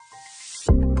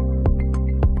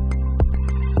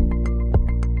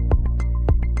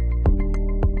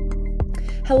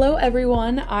Hello,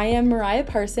 everyone. I am Mariah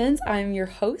Parsons. I'm your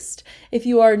host. If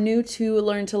you are new to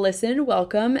Learn to Listen,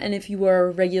 welcome. And if you are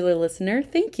a regular listener,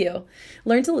 thank you.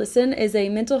 Learn to Listen is a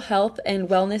mental health and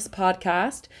wellness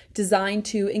podcast designed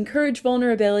to encourage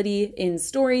vulnerability in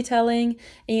storytelling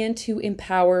and to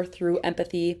empower through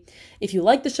empathy. If you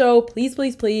like the show,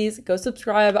 please go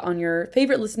subscribe on your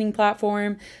favorite listening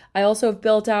platform. I also have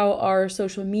built out our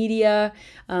social media.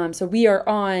 So we are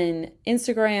on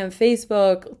Instagram,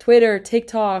 Facebook, Twitter,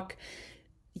 TikTok,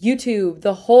 YouTube,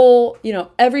 the whole,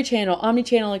 every channel,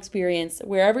 omni-channel experience.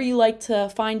 Wherever you like to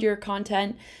find your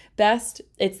content best,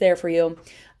 it's there for you.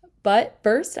 But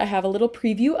first, I have a little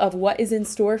preview of what is in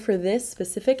store for this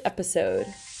specific episode.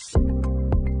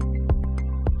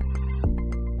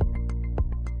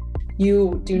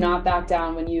 You do not back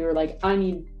down when you're like, I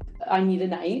need a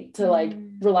night to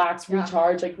relax,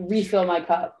 recharge, refill my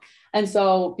cup. And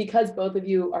so because both of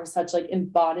you are such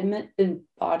you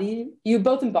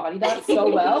both embody that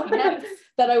so well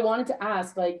that I wanted to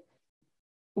ask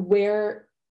where,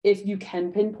 if you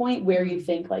can pinpoint where you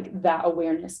think that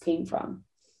awareness came from.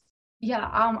 Yeah,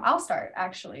 I'll start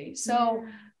actually. So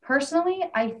personally,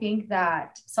 I think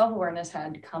that self-awareness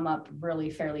had come up really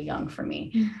fairly young for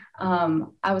me.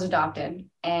 I was adopted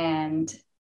and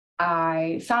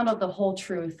I found out the whole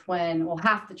truth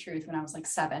half the truth when I was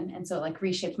 7. And so it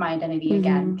reshaped my identity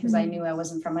again because I knew I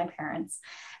wasn't from my parents.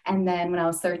 And then when I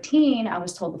was 13, I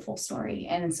was told the full story.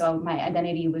 And so my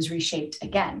identity was reshaped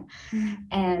again.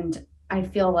 And I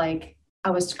feel like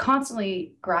I was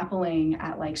constantly grappling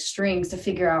at strings to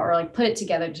figure out or put it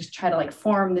together to try to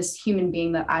form this human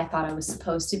being that I thought I was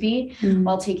supposed to be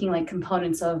while taking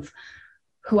components of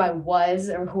who I was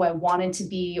or who I wanted to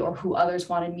be or who others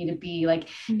wanted me to be.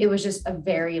 It was just a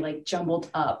very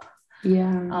jumbled up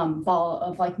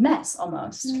ball of mess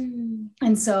almost.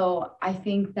 And so I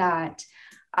think that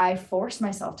I forced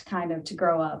myself to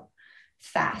grow up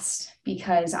fast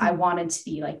because I wanted to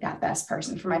be that best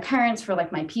person for my parents, for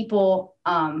my people.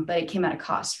 But it came at a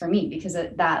cost for me because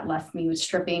that left me with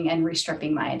stripping and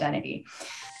restripping my identity.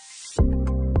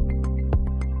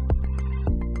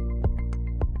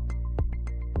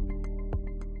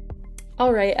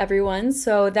 All right, everyone.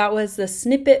 So that was the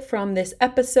snippet from this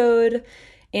episode.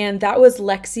 And that was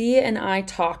Lexi and I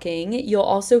talking. You'll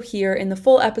also hear in the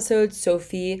full episode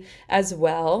Sophie as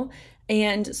well.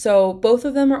 And so both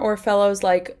of them are Oarfellows,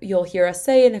 like you'll hear us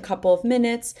say in a couple of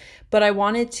minutes, but I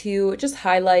wanted to just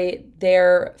highlight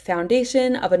their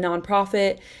foundation of a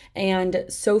nonprofit. And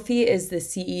Sophie is the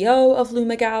CEO of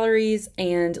Luma Galleries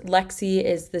and Lexi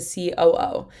is the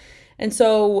COO. And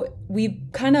so we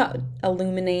kind of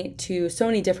illuminate to so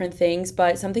many different things,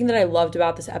 but something that I loved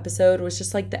about this episode was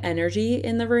just the energy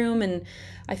in the room. And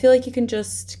I feel like you can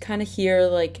just kind of hear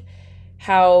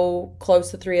how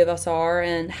close the three of us are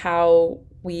and how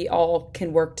we all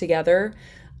can work together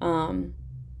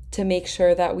to make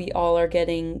sure that we all are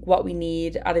getting what we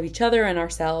need out of each other and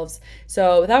ourselves.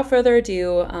 So without further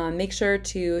ado, make sure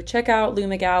to check out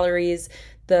Luma Galleries.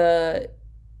 The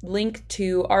link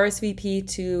to RSVP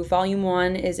to Volume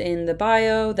 1 is in the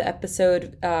bio, the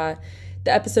episode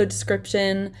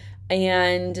description,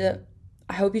 and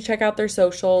I hope you check out their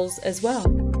socials as well.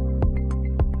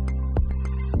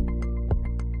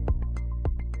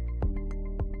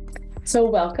 So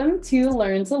welcome to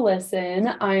Learn to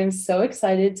Listen. I'm so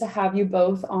excited to have you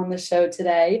both on the show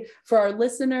today. For our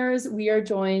listeners, we are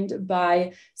joined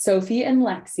by Sophie and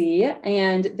Lexi,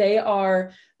 and they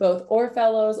are both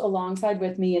Oarfellows alongside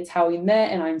with me. It's how we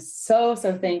met, and I'm so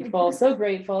thankful, so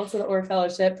grateful to the Oar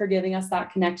Fellowship for giving us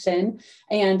that connection.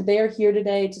 And they are here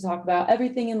today to talk about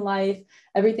everything in life,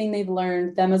 everything they've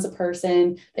learned, them as a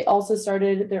person. They also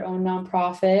started their own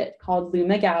nonprofit called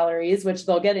Luma Galleries, which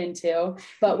they'll get into.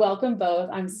 But welcome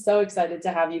both. I'm so excited to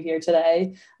have you here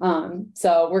today.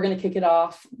 So we're going to kick it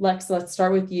off. Lex, let's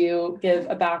start with you. Give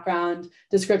a background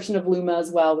description of Luma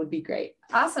as well would be great.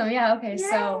 Awesome. Yeah. Okay. Yay.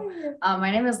 So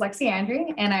my name is Lexi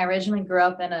Andre, and I originally grew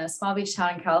up in a small beach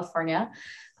town in California.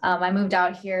 I moved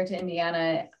out here to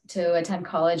Indiana to attend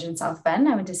college in South Bend.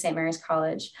 I went to St. Mary's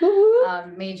College,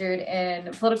 majored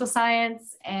in political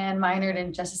science and minored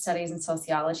in justice studies and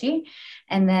sociology.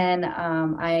 And then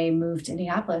I moved to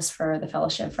Indianapolis for the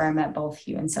fellowship where I met both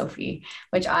you and Sophie,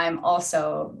 which I'm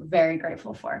also very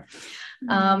grateful for.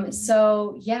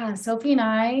 Sophie and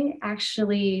I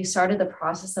actually started the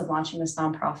process of launching this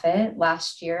nonprofit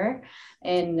last year,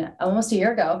 almost a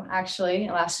year ago, actually,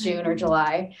 last June or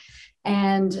July.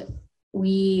 And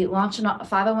we launched a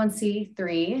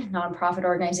 501c3 nonprofit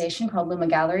organization called Luma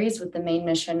Galleries with the main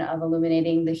mission of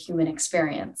illuminating the human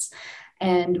experience.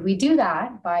 And we do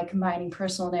that by combining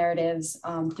personal narratives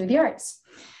through the arts.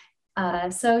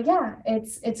 So yeah,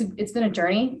 it's been a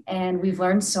journey, and we've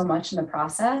learned so much in the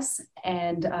process,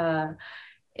 and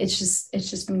it's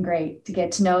just been great to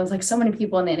get to know like so many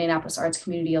people in the Indianapolis arts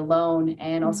community alone,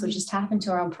 and also just tap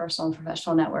into our own personal and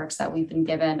professional networks that we've been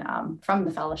given from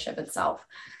the fellowship itself.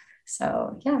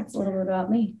 So yeah, it's a little bit about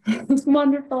me.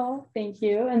 Wonderful. Thank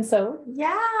you. And so,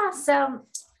 yeah. So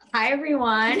hi,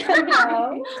 everyone.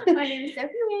 My name is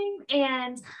Sophie Wing,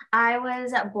 and I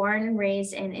was born and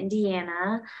raised in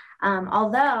Indiana.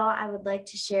 Although I would like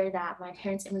to share that my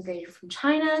parents immigrated from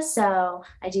China, so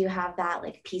I do have that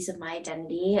like piece of my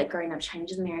identity growing up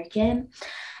Chinese American.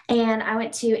 And I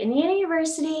went to Indiana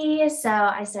University, so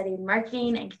I studied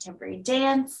marketing and contemporary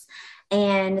dance.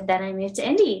 And then I moved to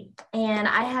Indy, and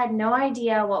I had no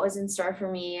idea what was in store for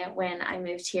me when I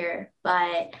moved here,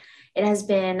 but it has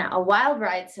been a wild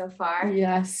ride so far.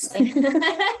 yes. Okay.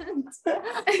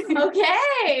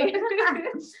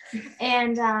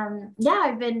 And yeah,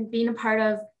 I've been being a part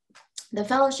of the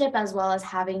fellowship, as well as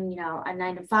having, you know, a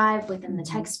 9 to 5 within the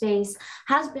tech space,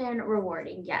 has been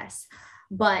rewarding, yes.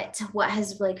 But what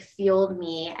has like fueled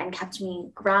me and kept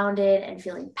me grounded and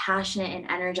feeling passionate and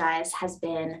energized has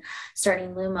been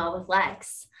starting Lumo with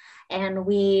Lex. And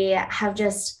we have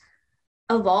just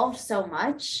evolved so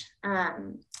much.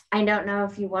 I don't know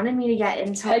if you wanted me to get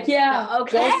into Heck yeah.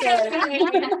 Okay.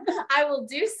 I will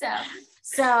do so.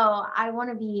 So I want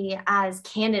to be as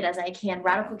candid as I can.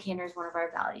 Radical candor is one of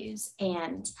our values.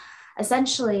 And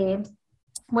essentially,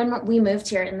 when we moved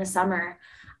here in the summer,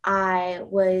 I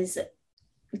was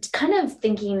kind of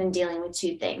thinking and dealing with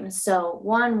two things. So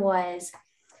one was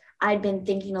I'd been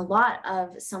thinking a lot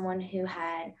of someone who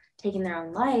had taken their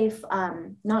own life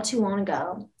not too long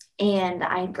ago. And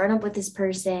I had grown up with this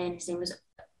person. His name was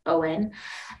Owen,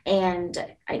 and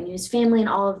I knew his family and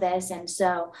all of this. And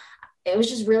so it was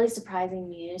just really surprising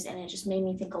news. And it just made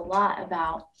me think a lot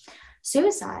about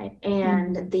suicide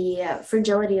and the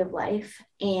fragility of life,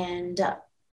 and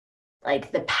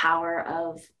like the power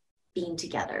of being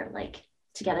together. Like,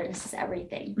 togetherness is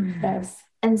everything. Yes.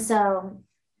 And so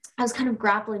I was kind of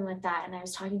grappling with that, and I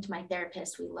was talking to my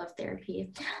therapist. We love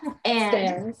therapy.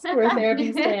 And We're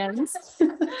therapy stands.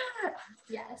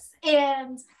 Yes.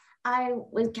 And I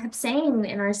kept saying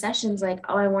in our sessions, like,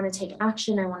 oh, I want to take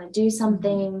action. I want to do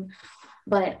something,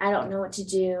 but I don't know what to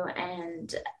do.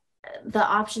 And the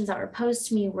options that were posed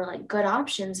to me were like good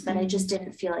options, but I just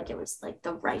didn't feel like it was like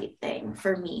the right thing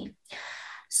for me.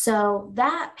 So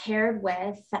that paired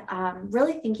with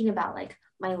really thinking about like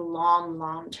my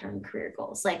long-term career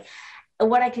goals, like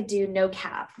what I could do, no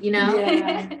cap, you know.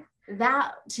 Yeah.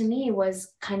 That to me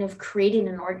was kind of creating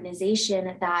an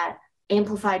organization that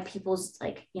amplified people's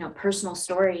like, you know, personal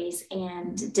stories,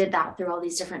 and did that through all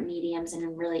these different mediums and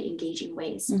in really engaging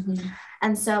ways.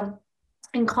 And so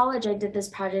in college, I did this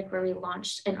project where we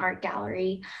launched an art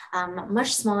gallery,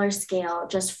 much smaller scale,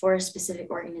 just for a specific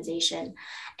organization.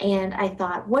 And I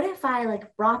thought, what if I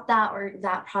like brought that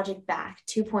project back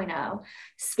 2.0,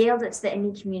 scaled it to the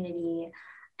indie community,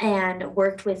 and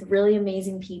worked with really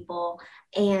amazing people.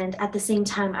 And at the same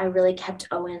time, I really kept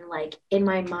Owen like in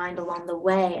my mind along the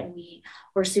way. And we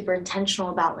were super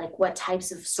intentional about like what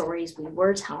types of stories we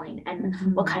were telling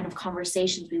and what kind of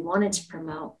conversations we wanted to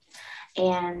promote.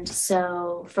 And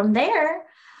so from there,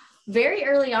 very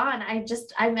early on,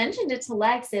 I mentioned it to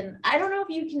Lex, and I don't know if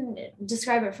you can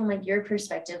describe it from like your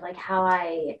perspective, like how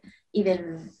I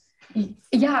even.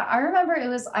 Yeah, I remember it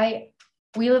was,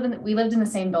 we lived in the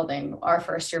same building our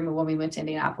first year when we went to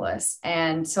Indianapolis.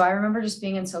 And so I remember just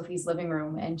being in Sophie's living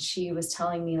room, and she was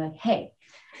telling me like, hey,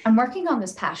 I'm working on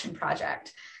this passion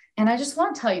project, and I just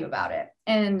want to tell you about it.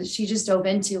 And she just dove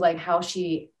into like how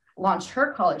she launched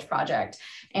her college project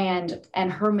and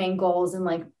her main goals. And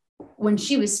like, when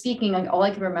she was speaking, like all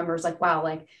I can remember is like, wow,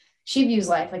 like she views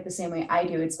life like the same way I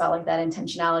do. It's about like that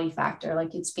intentionality factor.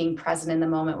 Like it's being present in the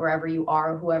moment, wherever you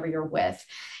are, whoever you're with.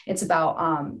 It's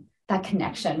about, that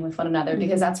connection with one another,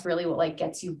 because that's really what like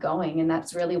gets you going. And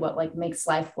that's really what like makes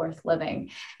life worth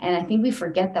living. And I think we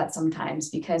forget that sometimes,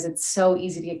 because it's so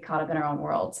easy to get caught up in our own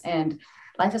worlds, and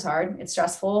life is hard, it's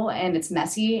stressful, and it's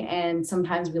messy. And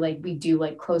sometimes we do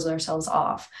like close ourselves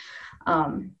off.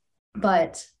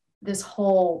 But this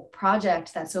whole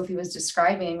project that Sophie was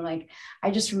describing, like,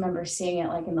 I just remember seeing it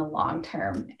like in the long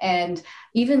term. And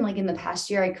even like in the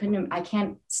past year, I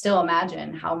can't still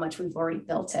imagine how much we've already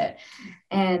built it.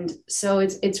 And so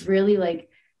it's really like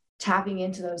tapping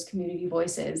into those community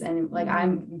voices. And like,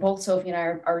 both Sophie and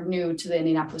I are new to the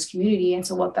Indianapolis community. And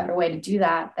so what better way to do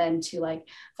that than to like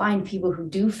find people who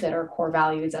do fit our core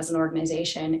values as an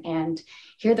organization and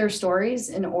hear their stories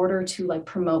in order to like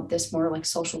promote this more like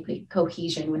social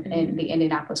cohesion within the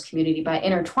Indianapolis community by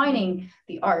intertwining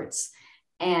the arts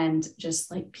and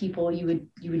just like people you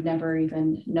would never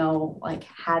even know like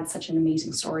had such an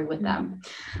amazing story with them.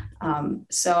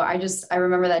 So I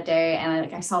remember that day,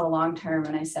 and I saw the long term,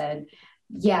 and I said,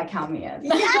 yeah, count me in.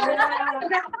 Yeah,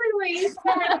 exactly what you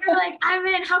said. You're like, I'm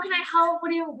in. How can I help?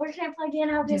 Where can I plug in?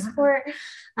 How can I support?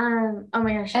 Oh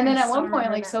my gosh. And then at one point,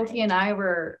 like Sophie and I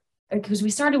were, because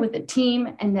we started with a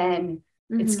team, and then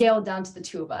it scaled down to the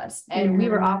two of us, and we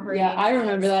were operating. Yeah, I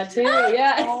remember that too.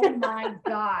 Yeah. Oh my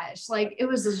gosh. Like it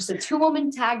was just a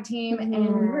 2-woman tag team, and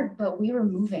we were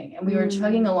moving, and we were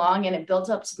chugging along, and it built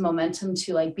up some momentum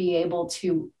to like be able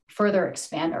to further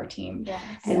expand our team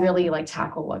and really like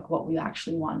tackle like what we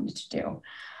actually wanted to do.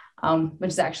 Which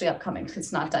is actually upcoming because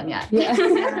it's not done yet. Yeah.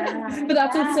 But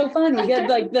that's what's so fun. You get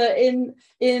like in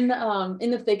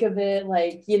the thick of it,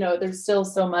 like, you know, there's still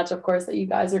so much, of course, that you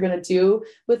guys are gonna do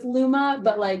with Luma.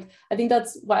 But like, I think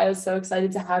that's why I was so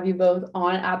excited to have you both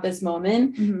on at this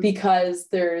moment, because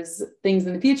there's things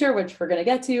in the future which we're gonna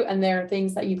get to, and there are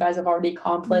things that you guys have already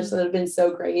accomplished that have been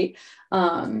so great.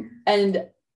 And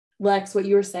Lex, what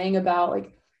you were saying about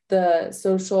like the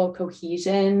social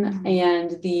cohesion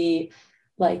and the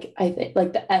like, I think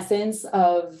like the essence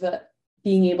of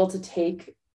being able to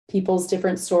take people's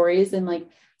different stories and like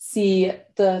see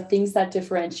the things that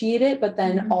differentiate it, but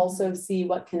then also see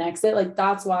what connects it. Like,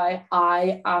 that's why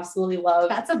I absolutely love.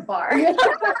 That's a bar.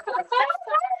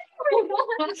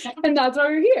 And that's why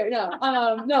we're here.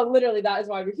 No, literally that is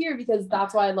why we're here, because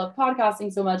that's why I love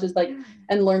podcasting so much, is like,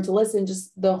 and learn to listen,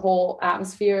 just the whole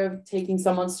atmosphere of taking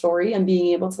someone's story and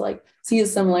being able to like see the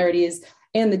similarities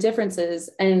and the differences.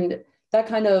 And that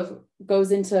kind of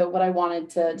goes into what I wanted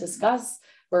to discuss.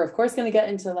 We're of course going to get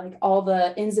into like all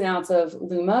the ins and outs of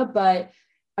Luma, but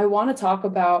I want to talk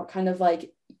about kind of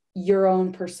like your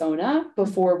own persona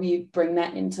before we bring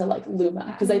that into like Luma.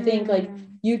 Because I think like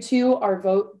you two are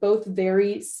both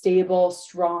very stable,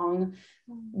 strong,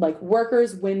 like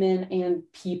workers, women, and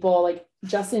people, like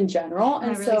just in general.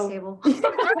 And really so stable.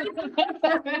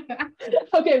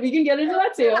 Okay, we can get into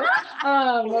that too.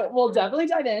 We'll definitely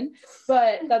dive in,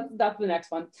 but that's the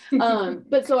next one.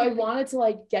 But so I wanted to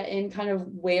like get in kind of,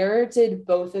 where did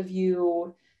both of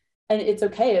you, and it's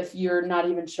okay if you're not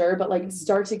even sure, but like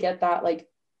start to get that like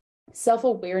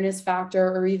self-awareness factor,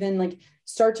 or even like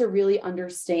start to really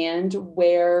understand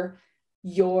where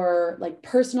your like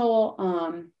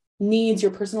personal needs,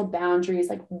 your personal boundaries,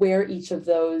 like where each of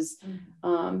those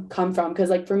come from. Because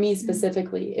like for me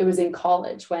specifically, it was in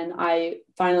college when I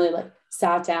finally like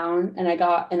sat down and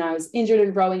I was injured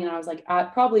in rowing, and I was like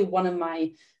at probably one of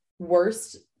my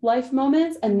worst life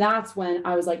moments. And that's when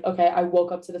I was like, okay, I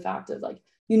woke up to the fact of like,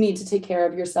 you need to take care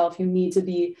of yourself. You need to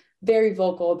be very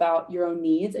vocal about your own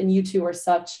needs. And you two are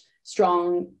such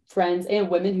strong friends and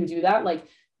women who do that. Like,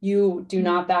 you do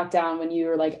not back down when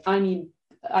you're like, I need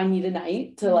a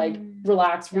night to like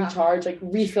relax, recharge, like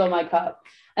refill my cup.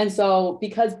 And so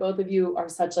because both of you are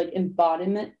such like you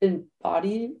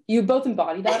both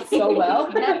embody that so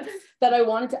well, that I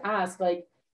wanted to ask like,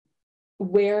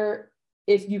 where,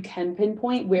 if you can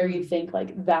pinpoint where you think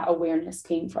like that awareness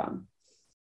came from.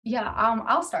 Yeah,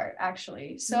 I'll start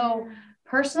actually. So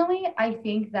personally, I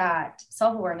think that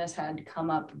self-awareness had come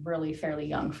up really fairly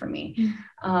young for me.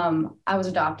 I was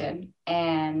adopted,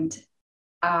 and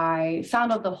I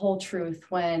found out the whole truth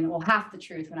half the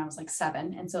truth when I was like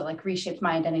 7. And so it like reshaped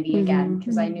my identity again,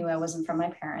 because I knew I wasn't from my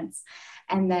parents.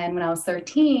 And then when I was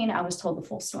 13, I was told the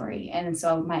full story. And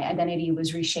so my identity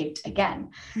was reshaped again.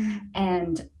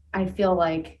 And I feel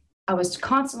like I was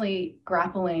constantly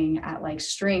grappling at like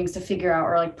strings to figure out,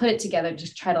 or like put it together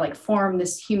to try to like form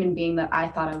this human being that I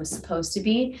thought I was supposed to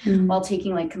be, while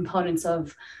taking like components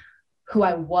of who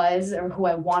I was, or who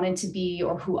I wanted to be,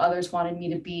 or who others wanted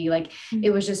me to be. Like it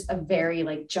was just a very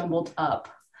like jumbled up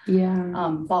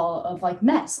ball of like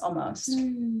mess almost.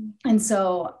 And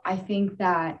so I think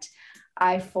that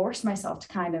I forced myself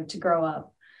to grow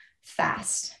up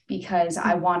fast, because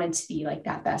I wanted to be like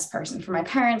that best person for my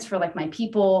parents, for like my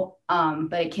people.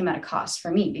 But it came at a cost for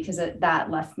me, because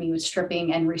that left me with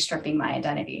stripping and restripping my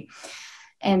identity.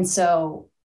 And so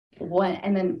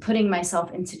and then putting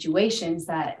myself in situations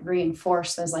that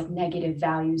reinforce those like negative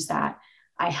values that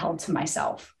I held to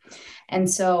myself. And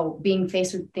so being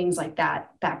faced with things like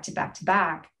that back to back to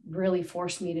back really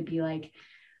forced me to be like,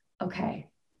 okay,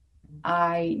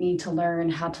 I need to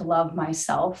learn how to love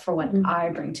myself for what I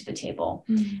bring to the table.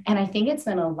 And I think it's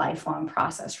been a lifelong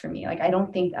process for me. Like, I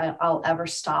don't think I'll ever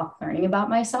stop learning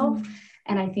about myself.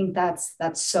 And I think that's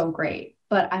so great.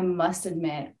 But I must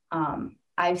admit,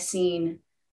 I've seen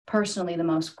personally the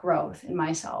most growth in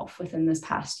myself within this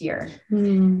past year.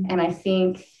 And I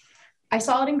think I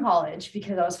saw it in college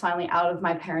because I was finally out of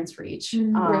my parents' reach.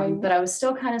 Right. But I was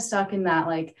still kind of stuck in that,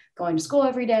 like going to school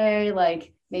every day,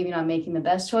 like maybe not making the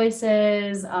best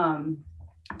choices.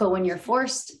 But when you're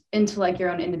forced into like your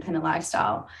own independent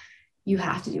lifestyle, you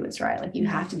have to do what's right. Like you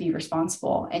have to be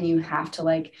responsible and you have to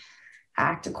like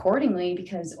act accordingly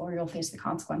because, or you'll face the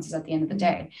consequences at the end of the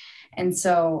day. And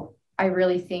so I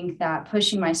really think that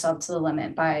pushing myself to the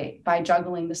limit by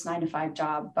juggling this 9-to-5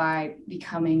 job, by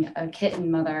becoming a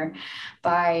kitten mother,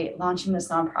 by launching this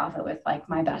nonprofit with like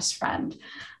my best friend,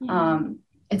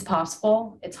 it's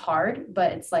possible. It's hard,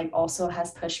 but it's like also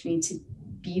has pushed me to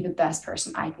be the best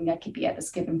person I think I could be at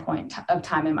this given point of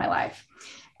time in my life.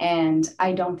 And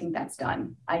I don't think that's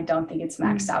done. I don't think it's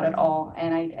maxed out at all.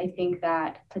 And I think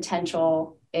that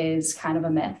potential is kind of a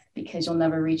myth because you'll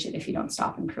never reach it if you don't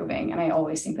stop improving. And I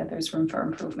always think that there's room for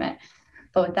improvement.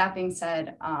 But with that being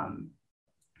said,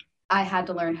 I had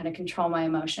to learn how to control my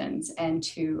emotions and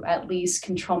to at least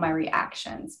control my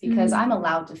reactions because I'm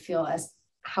allowed to feel as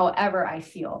however I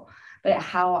feel, but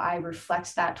how I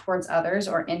reflect that towards others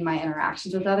or in my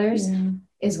interactions with others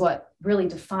is what really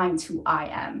defines who I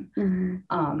am.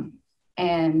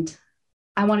 And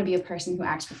I want to be a person who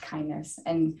acts with kindness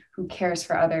and who cares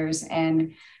for others.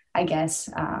 And I guess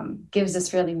gives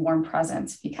this really warm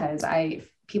presence because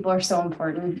people are so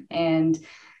important. And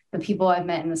the people I've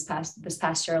met in this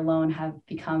past year alone have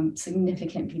become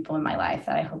significant people in my life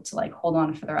that I hope to like hold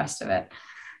on for the rest of it.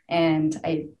 And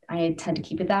I tend to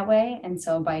keep it that way. And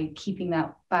so by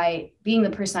being the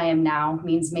person I am now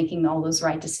means making all those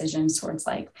right decisions towards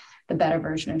like the better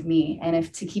version of me. And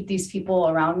if to keep these people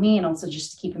around me and also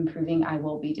just to keep improving, I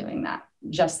will be doing that.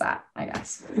 Just that, I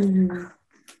guess. That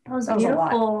was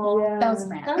beautiful. Yeah. That was a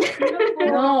rant. That was beautiful.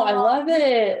 No, I love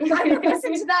it. I could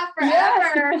listen to that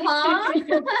forever,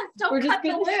 huh? Don't cut the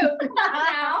loop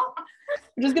now.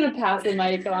 We're just gonna pass the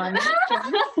mic on.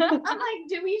 I'm like,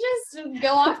 do we just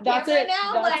go off That's camera it.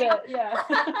 now? That's Like, it.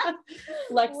 Yeah.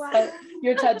 Lex, Wow.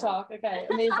 your TED Talk. Okay,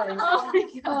 amazing. Oh my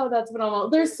God. Oh, that's phenomenal.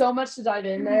 There's so much to dive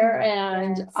in there,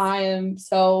 and Yes. I am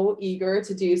so eager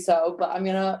to do so. But I'm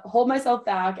gonna hold myself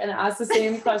back and ask the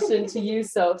same question to you,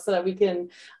 Soph, so that we can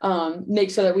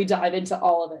make sure that we dive into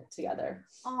all of it together.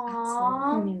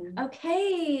 Aww.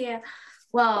 Okay.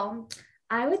 Well,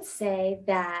 I would say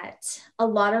that a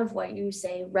lot of what you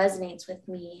say resonates with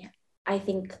me. I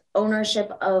think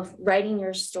ownership of writing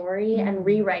your story and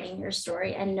rewriting your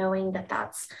story and knowing that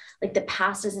that's like the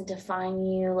past doesn't define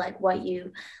you, like what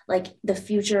you like, the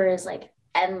future is like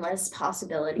endless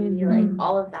possibility, like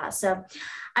all of that. So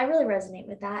I really resonate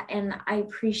with that. And I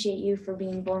appreciate you for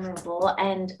being vulnerable,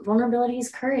 and vulnerability is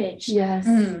courage. Yes.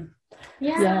 Yeah.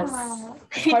 Yes.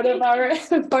 Part of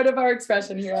our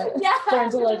expression here at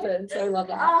Learn to Listen. So I love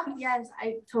that. Oh, yes,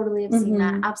 I totally have seen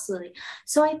that. Absolutely.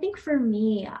 So I think for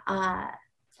me,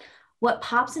 what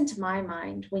pops into my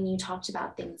mind when you talked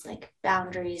about things like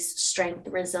boundaries, strength,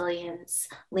 resilience,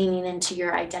 leaning into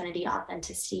your identity,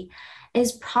 authenticity,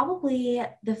 is probably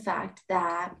the fact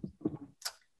that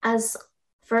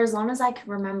for as long as I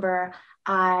can remember,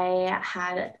 I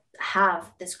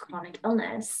have this chronic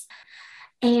illness.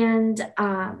 And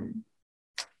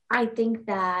I think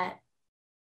that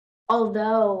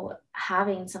although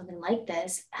having something like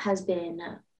this has been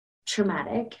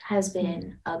traumatic, has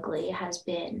been ugly, has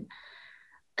been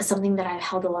something that I've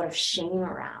held a lot of shame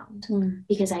around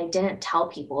because I didn't tell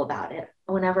people about it.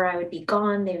 Whenever I would be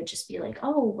gone, they would just be like,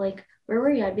 oh, like, where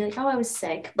were you? I'd be like, oh, I was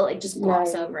sick, but like just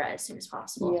gloss over it as soon as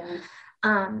possible.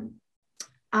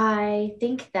 I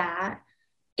think that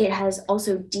it has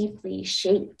also deeply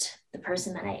shaped the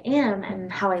person that I am and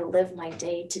how I live my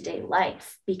day-to-day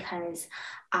life, because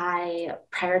I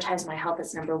prioritize my health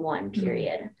as number one,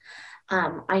 period.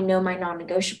 I know my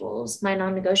non-negotiables. My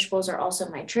non-negotiables are also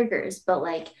my triggers, but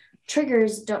like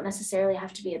triggers don't necessarily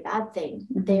have to be a bad thing.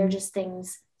 They are just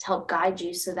things to help guide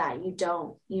you so that you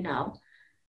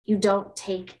don't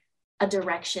take a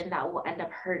direction that will end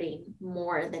up hurting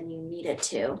more than you need it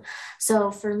to.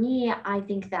 So for me, I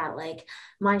think that like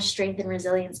my strength and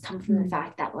resilience come from the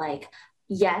fact that like,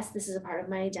 yes, this is a part of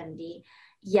my identity.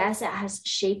 Yes, it has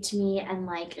shaped me and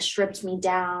like stripped me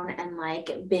down and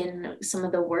like been some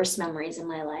of the worst memories in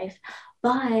my life.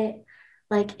 But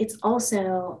like, it's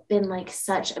also been like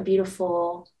such a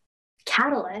beautiful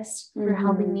catalyst for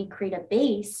helping me create a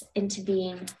base into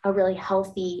being a really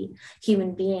healthy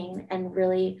human being and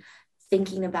really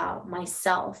thinking about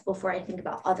myself before I think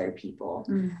about other people.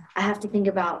 I have to think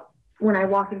about when I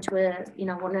walk into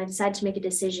when I decide to make a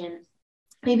decision,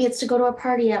 maybe it's to go to a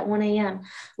party at 1 a.m.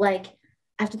 Like,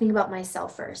 I have to think about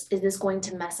myself first. Is this going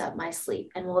to mess up my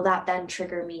sleep? And will that then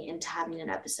trigger me into having an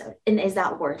episode? And is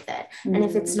that worth it? And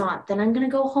if it's not, then I'm going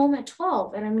to go home at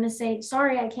 12 and I'm going to say,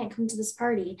 sorry, I can't come to this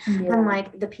party. And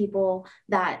like the people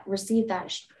that receive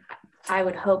that, I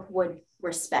would hope would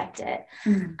respect it.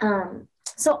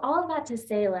 So all of that to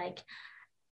say, like,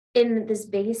 in this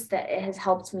base that it has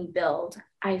helped me build,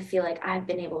 I feel like I've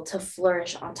been able to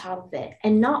flourish on top of it.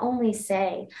 And not only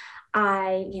say,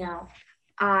 I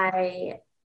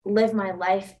live my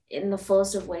life in the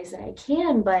fullest of ways that I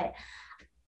can, but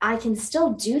I can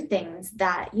still do things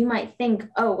that you might think,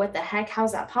 oh, what the heck?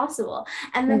 How's that possible?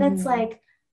 And then it's like,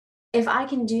 if I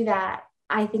can do that,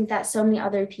 I think that so many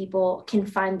other people can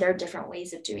find their different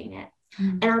ways of doing it.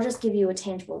 And I'll just give you a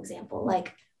tangible example.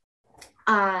 Like,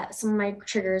 some of my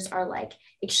triggers are like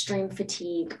extreme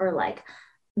fatigue or like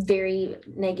very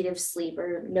negative sleep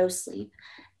or no sleep.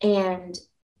 And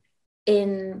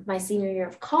in my senior year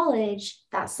of college,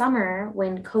 that summer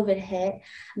when COVID hit,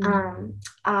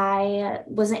 I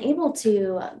wasn't able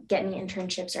to get any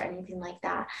internships or anything like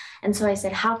that. And so I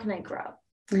said, how can I grow?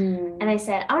 And I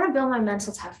said, I want to build my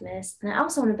mental toughness. And I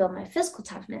also want to build my physical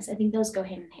toughness. I think those go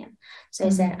hand in hand. So I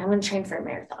said, I'm going to train for a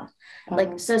marathon.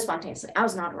 Like, so spontaneously. I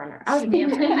was not a runner. I was a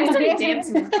dancer. I started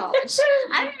dancing in college.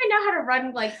 I didn't even know how to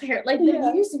run like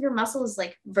the use of your muscles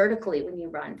like vertically when you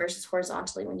run versus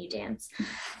horizontally when you dance.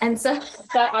 And so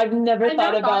that I've never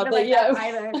thought about that. Yeah.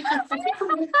 Either.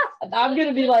 I'm going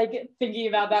to be like thinking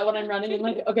about that when I'm running and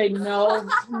like, okay, no,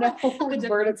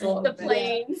 vertical. The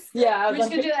planes. Yeah. We're just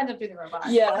going to end up doing the robot.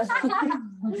 Yeah.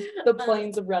 The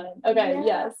planes of running. Okay.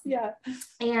 Yes. Yeah.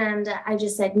 And I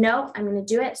just said, no, I'm going to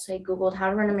do it. So I Googled how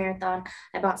to run a marathon.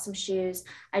 I bought some shoes.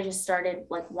 I just started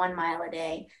like 1 mile a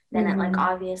day. Then it like,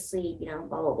 obviously, blah,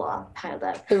 blah, blah, piled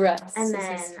up. The rest. And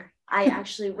then I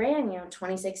actually ran,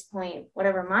 26 point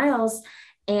whatever miles.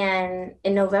 And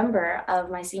in November of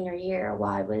my senior year,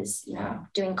 while I was,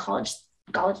 doing college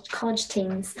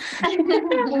teams,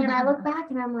 and I look back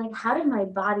and I'm like, how did my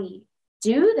body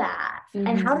do that?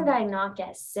 And how did I not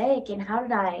get sick? And how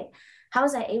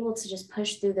was I able to just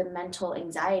push through the mental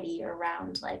anxiety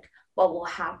around like what will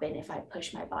happen if I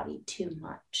push my body too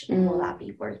much, and will that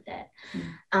be worth it?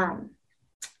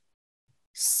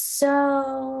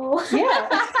 So yeah.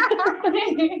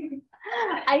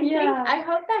 I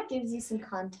hope that gives you some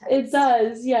context. It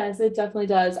does. Yes, it definitely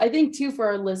does. I think too, for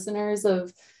our listeners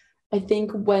I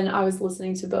think when I was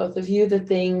listening to both of you, the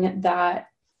thing that,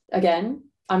 again,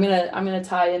 I'm gonna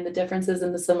tie in the differences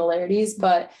and the similarities,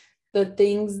 but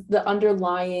the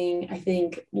underlying, I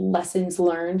think, lessons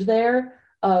learned there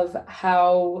of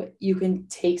how you can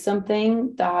take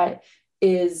something that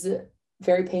is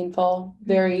very painful,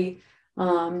 very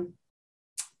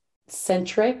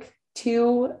centric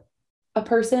to a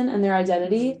person and their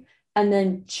identity, and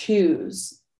then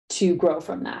choose to grow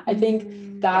from that. I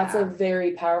think that's a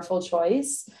very powerful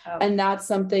choice. And that's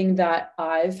something that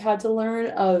I've had to learn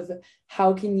of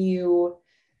how can you,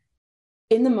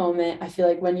 in the moment, I feel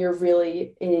like when you're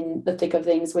really in the thick of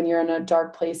things, when you're in a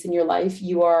dark place in your life,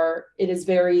 it is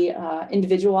very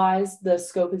individualized. The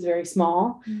scope is very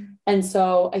small. And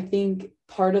so I think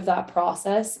part of that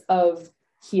process of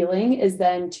healing is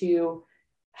then to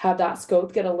have that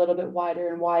scope get a little bit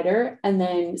wider and wider, and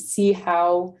then see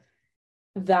how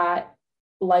that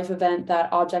life event,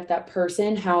 that object, that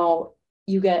person, how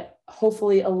you get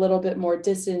hopefully a little bit more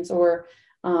distance or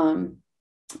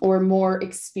more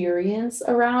experience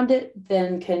around it,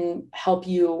 then can help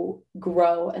you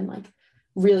grow and like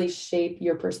really shape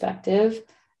your perspective.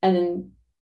 And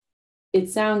it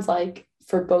sounds like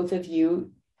for both of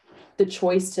you, the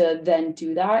choice to then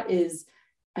do that is,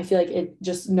 I feel like it,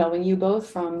 just knowing you both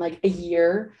from like a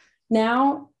year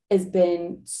now, has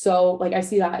been so, like, I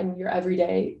see that in your every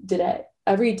day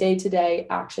to day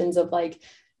actions of like,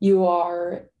 you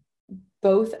are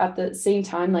both at the same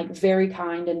time, like very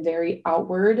kind and very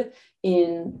outward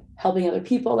in helping other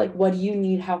people. Like, what do you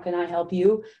need? How can I help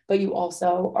you? But you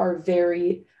also are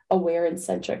very aware and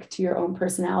centric to your own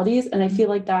personalities. And I feel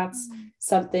like that's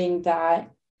something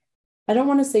that I don't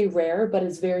want to say rare, but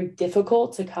it's very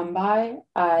difficult to come by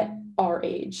at our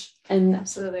age. And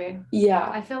absolutely. Yeah.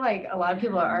 I feel like a lot of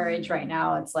people at our age right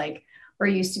now, it's like, we're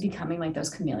used to becoming like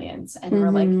those chameleons, and we're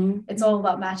like, it's all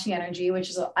about matching energy, which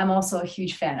is, I'm also a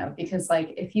huge fan of, because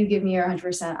like, if you give me your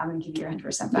 100%, I'm going to give you your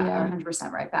 100% back, or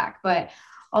 100% right back. But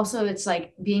also it's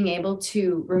like being able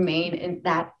to remain in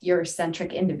that your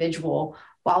centric individual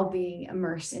while being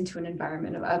immersed into an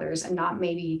environment of others, and not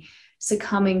maybe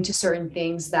succumbing to certain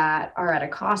things that are at a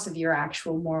cost of your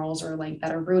actual morals, or like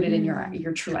that are rooted in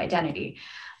your true identity.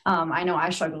 I know I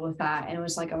struggled with that, and it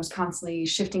was like I was constantly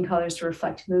shifting colors to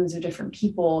reflect moods of different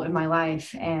people in my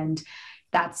life, and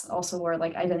that's also where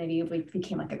like identity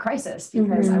became like a crisis,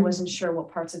 because I wasn't sure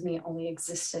what parts of me only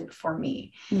existed for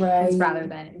me, right, rather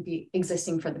than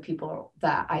existing for the people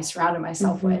that I surrounded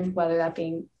myself with, whether that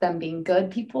being them being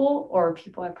good people or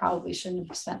people I probably shouldn't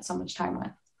have spent so much time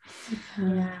with.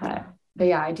 But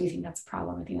yeah, I do think that's a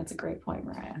problem. I think that's a great point,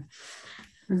 Mariah.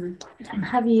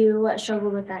 Have you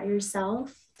struggled with that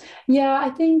yourself? Yeah,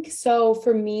 I think so.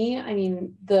 For me, I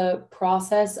mean, the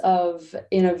process of,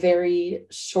 in a very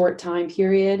short time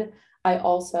period, I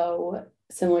also,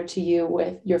 similar to you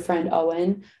with your friend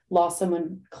Owen, lost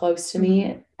someone close to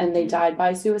me and they died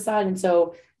by suicide. And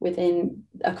so within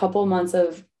a couple of months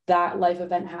of that life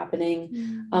event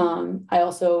happening, I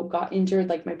also got injured,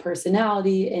 like my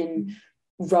personality in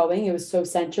rowing. It was so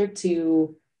centric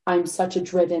to, I'm such a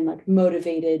driven, like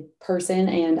motivated person,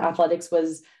 and athletics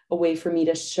was a way for me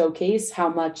to showcase how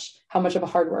much of a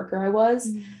hard worker I was.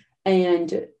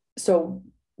 And so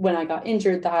when I got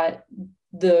injured, that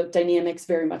the dynamics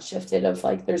very much shifted of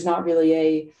like, there's not really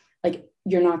a, like,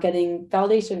 you're not getting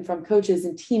validation from coaches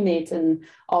and teammates and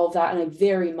all of that. And I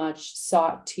very much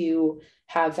sought to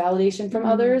have validation from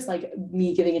others, like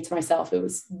me giving it to myself. It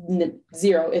was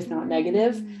zero, if not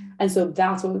negative. And so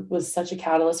that's what was such a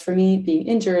catalyst for me, being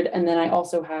injured. And then I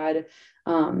also had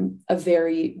a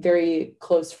very, very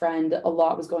close friend. A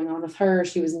lot was going on with her.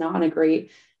 She was not in a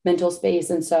great mental space.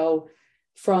 And so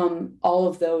from all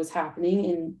of those happening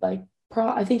in like,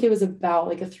 I think it was about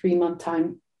like a 3-month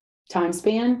time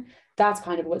span, that's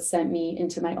kind of what sent me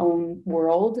into my own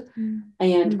world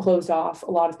and closed off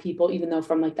a lot of people, even though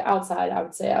from like the outside, I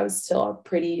would say I was still a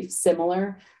pretty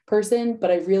similar person,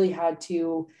 but I really had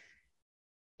to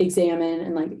examine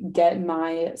and like get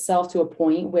myself to a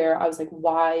point where I was like,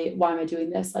 why am I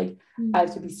doing this? Like, I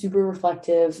have to be super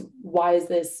reflective. Why is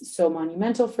this so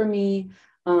monumental for me?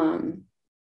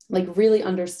 Like really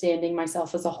understanding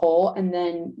myself as a whole. And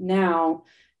then now,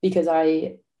 because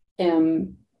I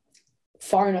am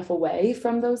far enough away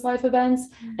from those life events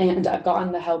and I've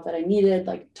gotten the help that I needed,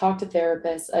 like talk to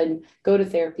therapists and go to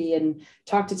therapy and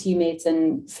talk to teammates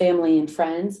and family and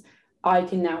friends, I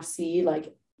can now see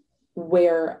like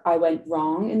where I went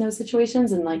wrong in those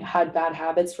situations and like had bad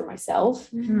habits for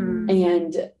myself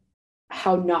and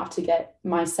how not to get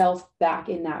myself back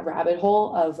in that rabbit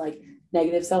hole of like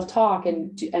negative self-talk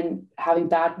and having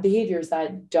bad behaviors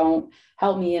that don't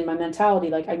help me in my mentality.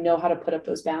 Like I know how to put up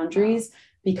those boundaries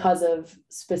because of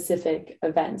specific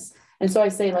events. And so I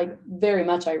say like very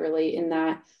much I relate in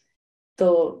that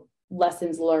the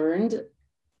lessons learned,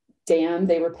 damn,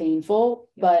 they were painful,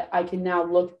 but I can now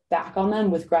look back on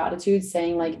them with gratitude,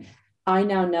 saying like, I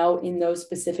now know in those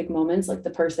specific moments, like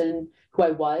the person who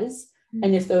I was,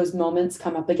 and if those moments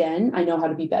come up again, I know how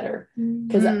to be better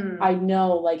because I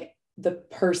know like the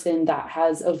person that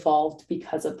has evolved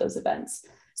because of those events.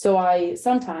 So I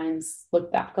sometimes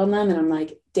look back on them and I'm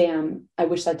like, damn, I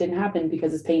wish that didn't happen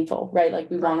because it's painful, right? Like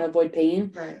we want to avoid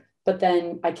pain. Right. But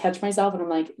then I catch myself and I'm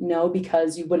like, no,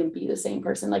 because you wouldn't be the same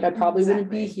person. Like I probably wouldn't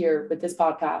be here with this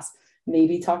podcast,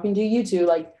 maybe talking to you two,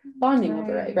 like bonding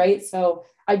over it. Right. So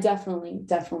I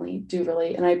definitely do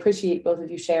relate. And I appreciate both of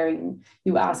you sharing,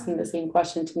 you asking the same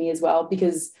question to me as well,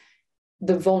 because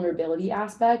the vulnerability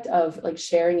aspect of like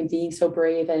sharing and being so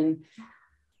brave and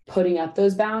putting up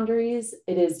those boundaries,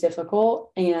 it is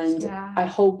difficult. And I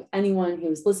hope anyone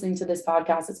who's listening to this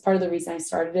podcast, it's part of the reason I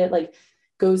started it, like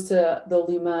goes to the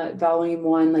Luma Volume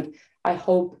 1. Like I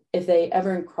hope if they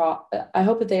ever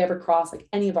cross like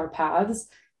any of our paths,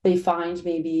 they find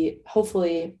maybe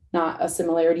hopefully not a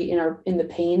similarity in the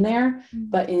pain there,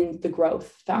 but in the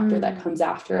growth factor that comes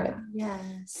after it.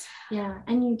 Yes. Yeah.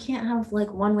 And you can't have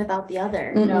like one without the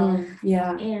other. No.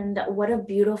 Yeah. And what a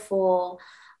beautiful,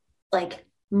 like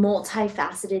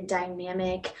multifaceted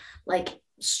dynamic, like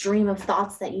stream of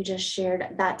thoughts that you just shared.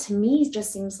 That to me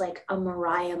just seems like a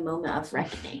Mariah moment of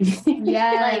reckoning.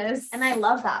 Yes. Like, and I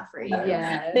love that for you.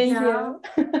 Yes. Thank you.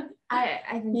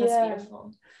 I think that's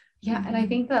beautiful. Yeah. And I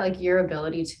think that like your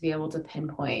ability to be able to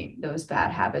pinpoint those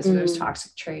bad habits or those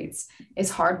toxic traits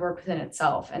is hard work within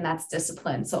itself. And that's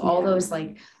discipline. So all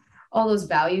those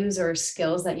values or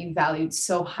skills that you valued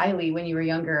so highly when you were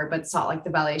younger, but sought like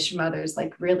the validation from others,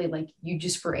 like really like you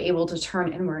just were able to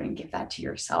turn inward and give that to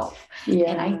yourself. Yeah.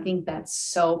 And I think that's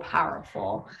so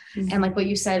powerful. And like what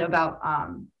you said about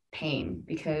pain,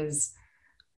 because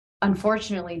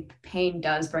unfortunately pain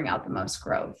does bring out the most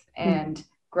growth, and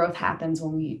growth happens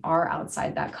when we are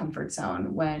outside that comfort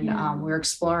zone, when we're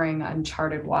exploring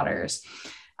uncharted waters.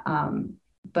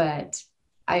 But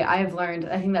I've learned,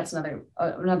 I think that's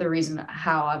another reason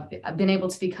how I've been able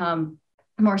to become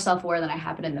more self-aware than I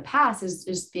have been in the past, is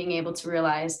just being able to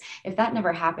realize if that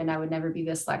never happened, I would never be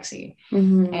this Lexi.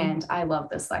 And I love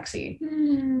this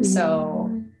Lexi.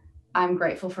 So I'm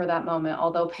grateful for that moment,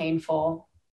 although painful.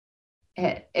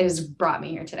 It has brought me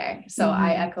here today. So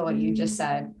I echo what you just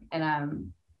said.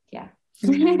 And yeah. Oh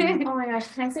my gosh,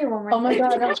 can I say one more? Oh my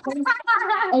God.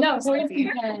 No, absolutely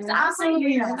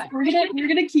not. We're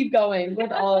gonna keep going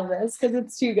with all of this because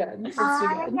it's too good. It's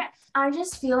too good. I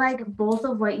just feel like both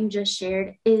of what you just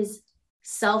shared is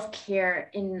self-care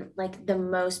in like the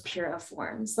most pure of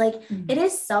forms. Like it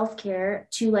is self-care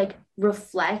to like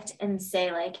reflect and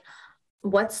say like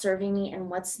what's serving me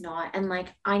and what's not, and like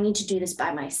I need to do this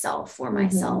by myself for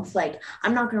myself. Like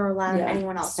I'm not going to rely on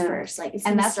anyone else first. Like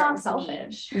and that's not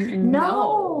selfish.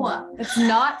 No, it's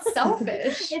not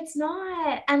selfish. It's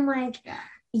not. And like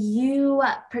you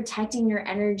protecting your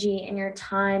energy and your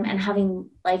time and having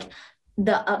like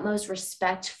the utmost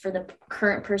respect for the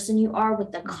current person you are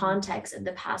with the context of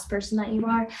the past person that you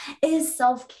are is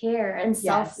self-care and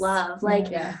self-love.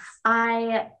 Like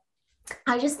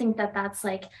I just think that that's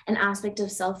like an aspect of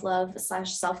self-love /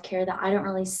 self-care that I don't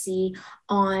really see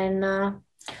on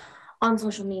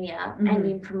social media and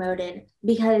being promoted,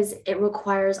 because it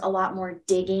requires a lot more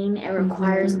digging. It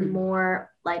requires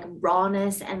more like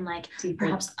rawness and like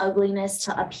perhaps ugliness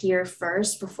to appear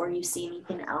first before you see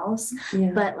anything else.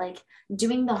 But like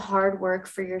doing the hard work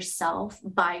for yourself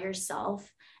by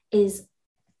yourself is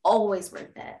always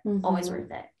worth it. Always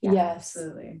worth it. Yes,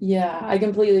 absolutely. Yeah, I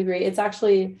completely agree. It's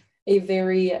actually a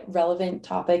very relevant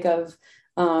topic of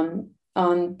on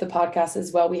the podcast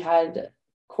as well. We had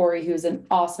Corey, who's an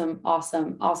awesome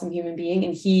human being,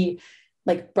 and he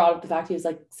like brought up the fact, he was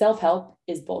like, self-help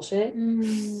is bullshit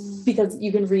because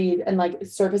you can read and like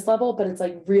surface level, but it's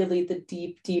like really the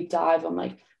deep dive on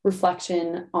like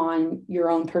reflection on your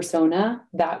own persona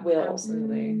that will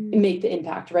make the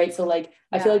impact, right? So like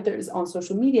I feel like there's on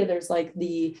social media, there's like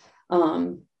the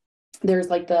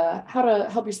how to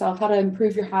help yourself, how to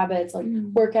improve your habits, like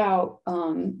work out,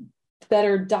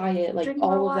 better diet, like drink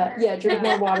all of that. Yeah, drink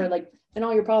more water, like, and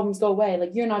all your problems go away.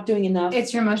 Like you're not doing enough.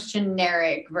 It's your most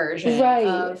generic version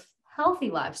of healthy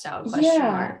lifestyle question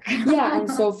mark.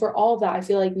 And so for all that, I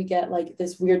feel like we get like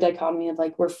this weird dichotomy of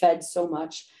like we're fed so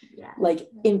much like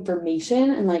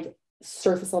information and like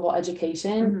surface level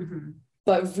education.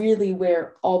 But really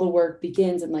where all the work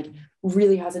begins and like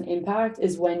really has an impact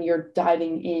is when you're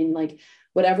diving in, like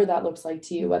whatever that looks like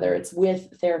to you, whether it's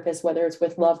with therapists, whether it's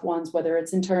with loved ones, whether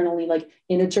it's internally, like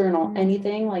in a journal,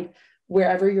 anything, like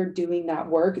wherever you're doing that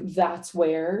work, that's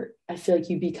where I feel like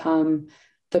you become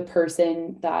the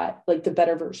person that like the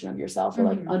better version of yourself, or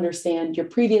like understand your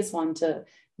previous one to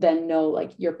then know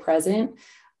like your present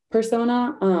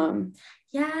persona.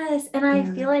 Yes. And I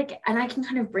feel like, and I can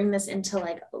kind of bring this into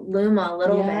like Luma a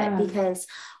little bit, because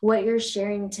what you're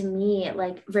sharing to me,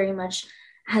 like very much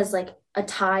has like a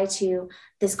tie to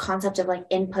this concept of like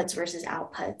inputs versus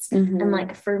outputs. And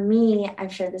like, for me,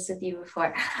 I've shared this with you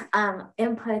before.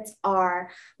 Inputs are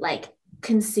like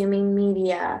consuming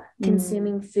media,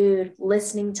 consuming food,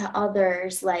 listening to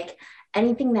others, like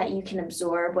anything that you can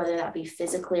absorb, whether that be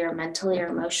physically or mentally or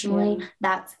emotionally,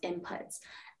 that's inputs.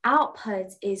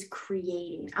 Outputs is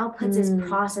creating, outputs is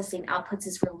processing, outputs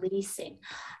is releasing,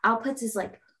 outputs is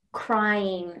like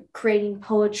crying, creating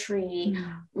poetry,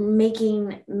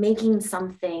 making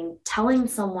something, telling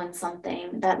someone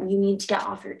something that you need to get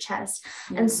off your chest.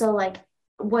 And so like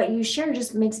what you share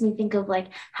just makes me think of like,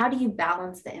 how do you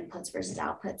balance the inputs versus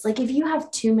outputs? Like if you have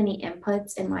too many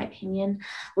inputs, in my opinion,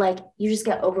 like you just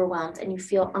get overwhelmed and you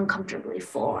feel uncomfortably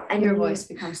full and your voice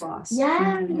becomes lost.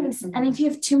 Yes. And if you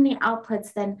have too many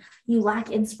outputs, then you lack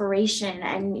inspiration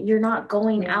and you're not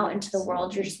going out into the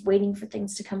world. You're just waiting for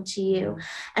things to come to you.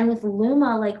 And with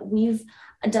Luma, like we've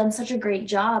done such a great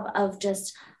job of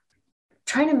just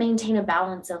trying to maintain a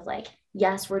balance of like,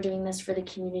 yes, we're doing this for the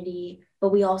community,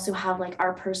 but we also have like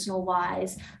our personal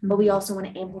whys, but we also want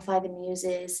to amplify the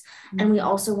muses, and we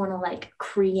also want to like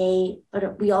create,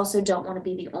 but we also don't want to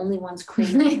be the only ones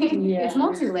creating. It's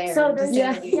multi-layered. So there's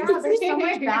there's so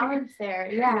much balance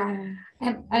there.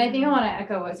 And I think I want to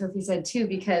echo what Sophie said too,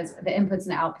 because the inputs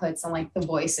and outputs and like the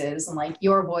voices and like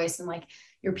your voice and like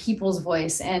your people's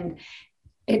voice, and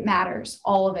it matters.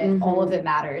 All of it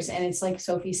matters. And it's like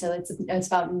Sophie said, it's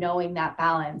about knowing that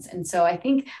balance. And so I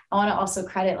think I want to also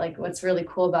credit like what's really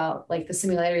cool about like the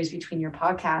similarities between your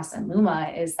podcast and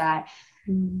Luma is that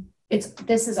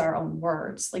this is our own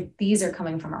words. Like these are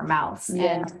coming from our mouths.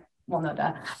 And well, no,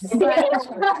 duh. But, that's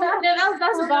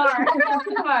a bar. That's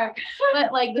a bar.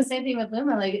 But like the same thing with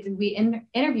Luma, like we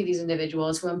interview these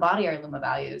individuals who embody our Luma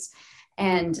values,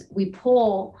 and we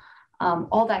pull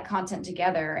all that content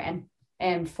together and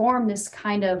and form this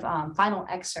kind of final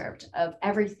excerpt of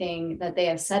everything that they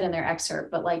have said in their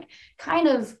excerpt, but like kind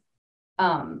of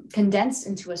condensed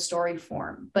into a story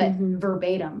form, but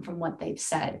verbatim from what they've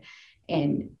said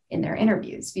in their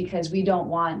interviews, because we don't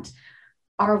want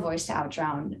our voice to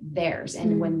outdrown theirs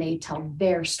and when they tell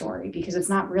their story, because it's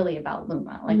not really about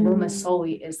Luma. Like Luma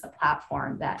solely is the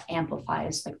platform that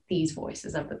amplifies like these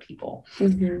voices of the people.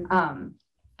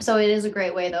 So it is a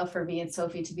great way though for me and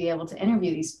Sophie to be able to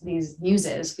interview these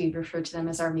muses. We refer to them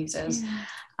as our muses,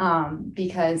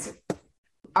 because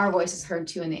our voice is heard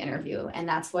too in the interview, and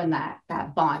that's when that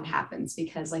bond happens,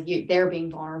 because like they're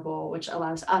being vulnerable, which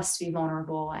allows us to be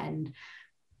vulnerable, and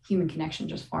human connection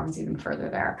just forms even further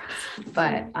there.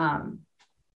 But I'm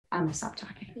gonna stop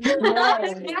talking.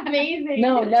 Amazing.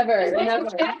 No, never.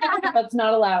 That's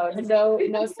not allowed.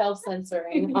 No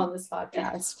self-censoring on this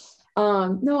podcast.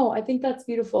 No, I think that's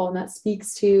beautiful, and that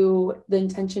speaks to the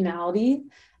intentionality.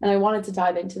 And I wanted to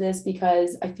dive into this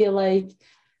because I feel like,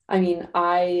 I mean,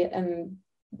 I am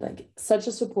like such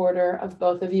a supporter of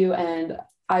both of you, and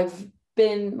I've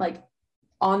been like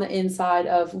on the inside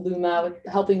of Luma,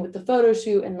 helping with the photo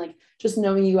shoot, and like just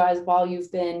knowing you guys while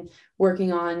you've been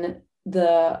working on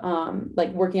the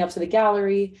like working up to the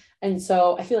gallery. And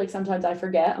so I feel like sometimes I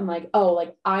forget, I'm like, oh,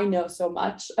 like I know so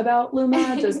much about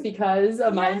Luma just because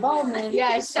of my involvement.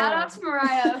 Yeah, shout out to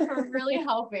Mariah for really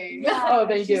helping. Oh,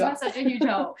 thank you. She's been such a huge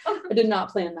help. I did not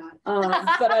plan that,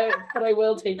 but I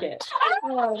will take it.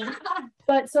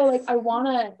 But so like I want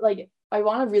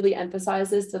to really emphasize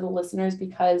this to the listeners,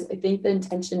 because I think the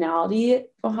intentionality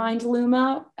behind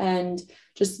Luma and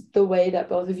just the way that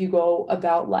both of you go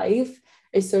about life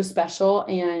is so special.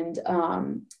 And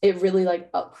it really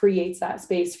like creates that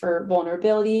space for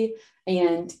vulnerability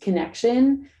and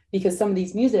connection, because some of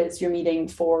these muses you're meeting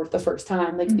for the first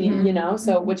time, like, you know,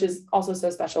 so which is also so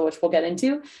special, which we'll get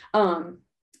into.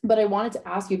 But I wanted to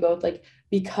ask you both, like,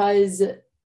 because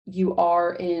you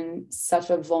are in such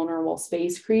a vulnerable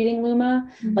space creating Luma,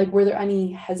 like, were there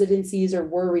any hesitancies or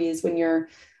worries when you're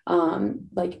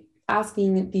like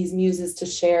asking these muses to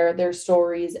share their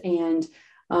stories, and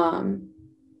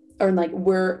or like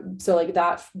so like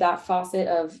that facet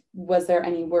of, was there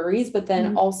any worries? But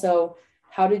then also,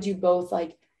 how did you both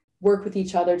like work with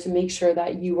each other to make sure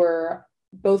that you were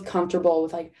both comfortable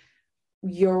with like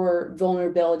your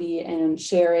vulnerability and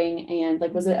sharing? And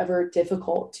like, was it ever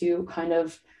difficult to kind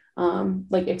of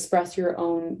like express your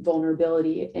own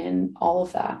vulnerability in all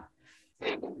of that?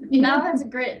 No, that's a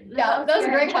great. That was a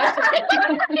great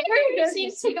question. You just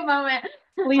need to take a moment.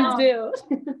 Please do.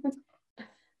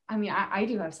 I mean, I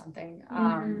do have something.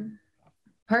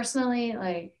 Personally,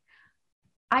 like,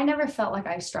 I never felt like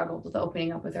I struggled with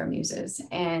opening up with our muses.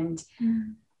 And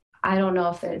I don't know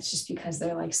if it's just because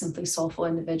they're like simply soulful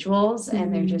individuals,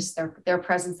 and they're just, their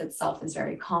presence itself is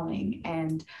very calming,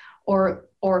 and or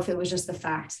if it was just the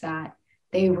fact that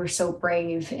they were so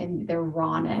brave in their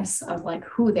rawness of like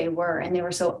who they were, and they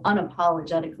were so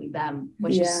unapologetically them,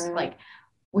 which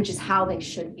is how they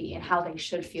should be and how they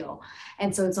should feel.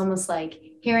 And so it's almost like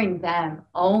hearing them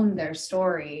own their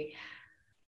story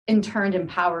in turn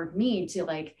empowered me to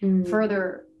like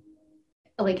further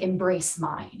like embrace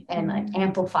mine and like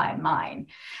amplify mine.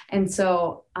 And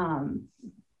so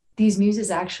these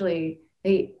muses actually,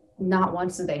 they not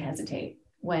once did they hesitate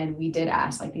when we did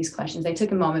ask like these questions. They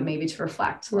took a moment maybe to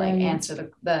reflect, to like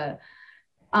answer the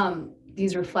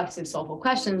these reflective, soulful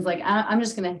questions. Like I'm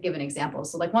just going to give an example.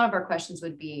 So like one of our questions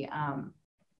would be,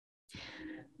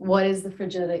 what does the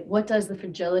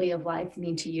fragility of life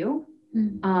mean to you?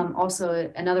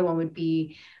 Also another one would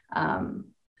be,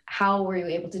 how were you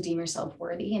able to deem yourself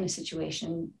worthy in a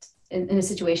situation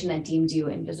that deemed you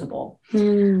invisible?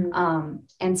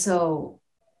 And so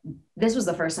this was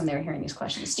the first time they were hearing these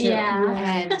questions too.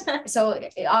 And so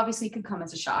it obviously could come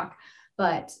as a shock,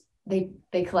 but they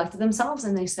collected themselves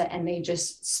and they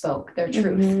just spoke their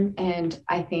truth. And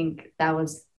I think that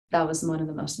was one of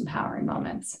the most empowering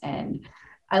moments. And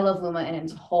I love Luma in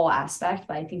its whole aspect,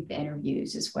 but I think the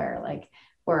interviews is where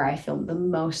I feel the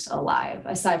most alive,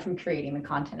 aside from creating the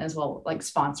content as well, like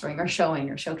sponsoring or showing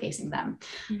or showcasing them.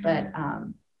 But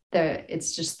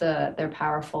it's just they're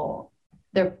powerful.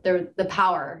 They're the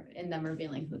power in them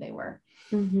revealing who they were.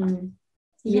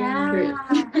 Period.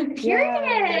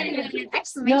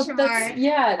 Exclamation mark.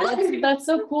 That's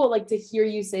so cool, like to hear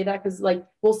you say that, because like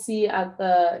we'll see at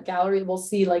the gallery, we'll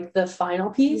see like the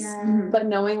final piece, but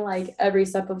knowing like every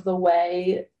step of the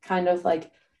way, kind of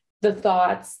like the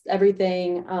thoughts,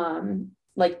 everything,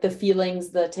 like the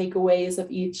feelings, the takeaways of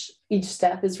each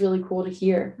step is really cool to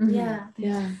hear.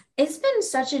 It's been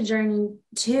such a journey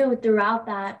too throughout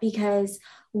that, because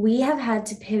we have had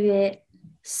to pivot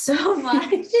so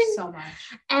much. So much.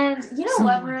 And you know So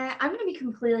what, much. Mariah? I'm going to be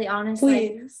completely honest.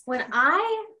 Please. Like, when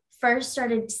I first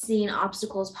started seeing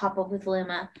obstacles pop up with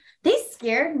Luma, they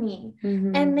scared me.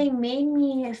 Mhm. And they made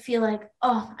me feel like,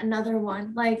 oh, another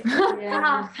one. Like,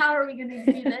 Yeah. how are we going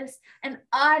to do this? And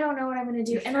I don't know what I'm going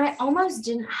to do. And I almost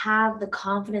didn't have the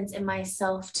confidence in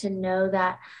myself to know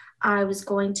that I was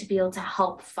going to be able to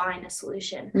help find a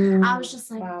solution. I was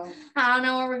just like, Wow. I don't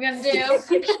know what we're going to do.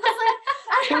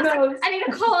 Who knows? I need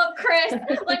to call up Chris,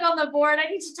 like on the board. I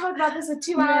need to talk about this in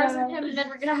 2 hours Yeah. with him, and then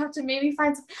we're going to have to maybe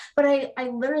find some. But I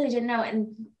literally didn't know.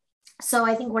 And so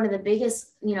I think one of the biggest,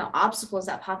 obstacles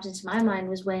that popped into my mind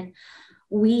was when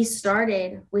we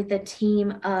started with a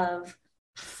team of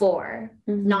 4,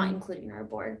 Mhm. not including our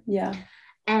board. Yeah.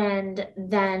 And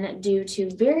then due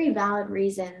to very valid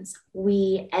reasons,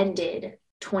 we ended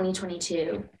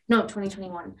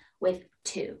 2021 with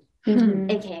 2,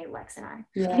 Mhm. aka Lex and I.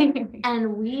 Yeah.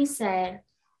 And we said,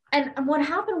 and what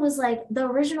happened was, like, the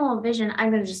original vision, I'm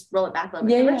going to just roll it back a little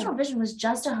bit. Yeah, The yeah. original vision was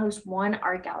just to host one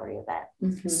art gallery event.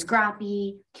 Mhm.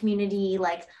 Scrappy community,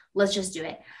 like, let's just do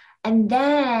it. And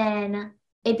then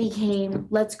it became,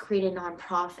 let's create a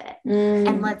nonprofit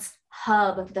and let's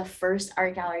hub the first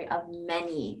art gallery of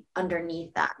many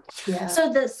underneath that. Yeah.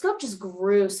 So the scope just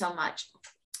grew so much.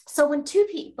 So when 2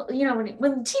 people,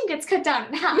 when the team gets cut down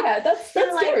in half, Yeah, that's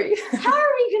you're like, scary. how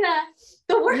are we gonna,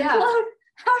 the workload, Yeah.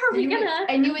 how are we gonna?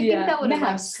 And you would Yeah. think that would have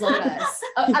like slowed us.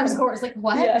 I was like,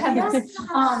 what? Yeah. And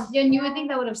you would think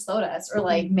that would have slowed us or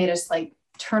like made us like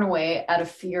turn away out of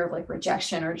fear of like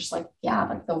rejection or just like,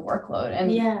 like the workload.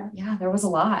 And Yeah. there was a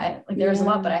lot. Like there was a Yeah.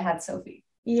 lot, but I had Sophie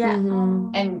Yeah.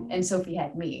 Mhm. and Sophie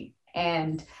had me.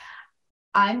 And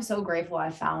I'm so grateful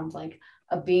I found like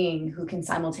a being who can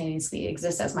simultaneously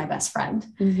exist as my best friend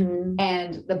Mhm.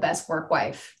 and the best work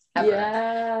wife ever.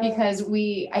 Yeah. Because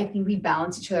I think we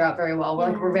balance each other out very well.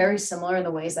 We're very similar in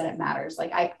the ways that it matters.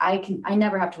 Like I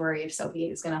never have to worry if Sophie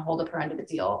is going to hold up her end of the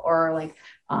deal or like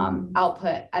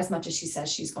output as much as she says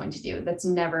she's going to do. That's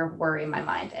never a worry in my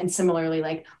mind. And similarly,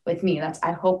 like with me, that's what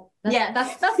I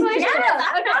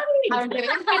I'm kidding.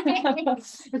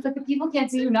 It's like the people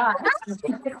can't see you not.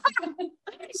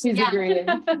 She's agreeing.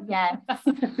 Yes.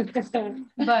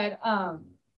 But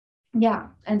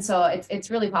and so it's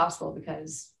really possible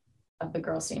because of the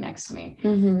girl sitting next to me.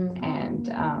 Mhm.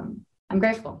 And I'm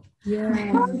grateful. Yeah.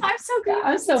 I'm so good.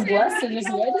 I'm so blessed to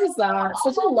just witness that.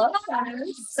 Such a love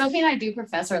fest. Sophie and I do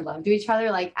profess our love to each other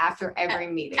like after every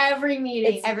meeting. Every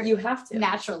meeting. You have to.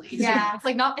 Naturally. Yeah. It's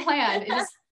like not planned. It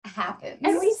just happens.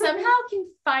 And we somehow can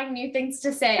find new things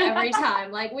to say every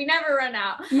time. Like, we never run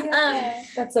out. Yeah.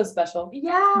 That's so special.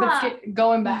 Yeah. But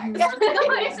going back. Yeah. So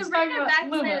bringing it back to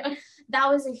Luma. that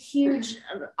was a huge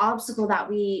obstacle that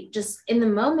we just, in the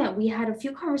moment, we had a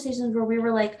few conversations where we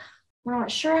were like, we're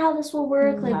not sure how this will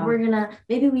work. No. Like,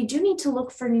 maybe we do need to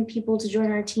look for new people to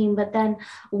join our team. But then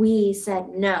we said,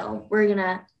 no, we're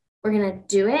gonna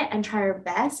do it and try our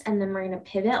best. And then we're gonna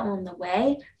pivot along the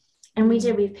way. And we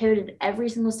did. We've pivoted every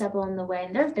single step along the way.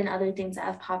 And there have been other things that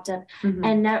have popped up. Mhm.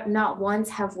 And not once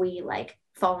have we like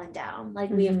fallen down. Like,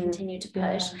 we have Mhm. continued to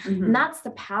push. Mhm. And that's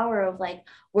the power of like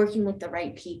working with the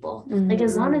right people. Mhm. Like,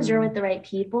 as long as you're with the right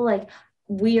people, like,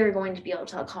 we are going to be able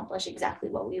to accomplish exactly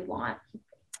what we want.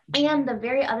 And the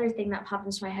very other thing that popped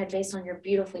into my head based on your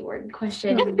beautifully worded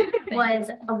question was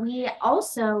we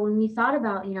also, when we thought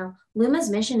about, Luma's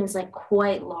mission is like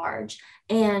quite large,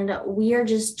 and we are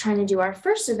just trying to do our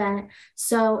first event.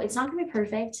 So it's not going to be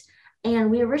perfect. And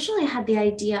we originally had the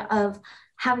idea of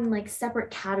having like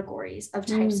separate categories of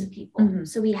types of people. Mhm.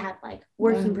 So we had like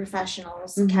working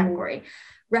professionals category,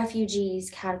 refugees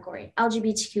category,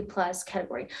 LGBTQ plus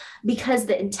category, because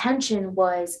the intention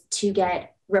was to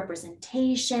get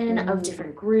representation of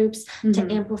different groups, to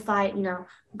amplify,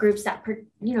 groups that,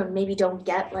 maybe don't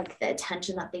get like the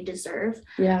attention that they deserve.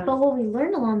 Yeah. But what we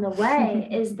learned along the way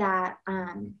is that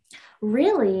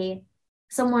really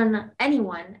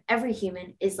anyone, every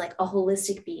human is like a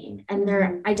holistic being, and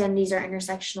their identities are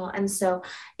intersectional. And so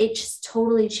it just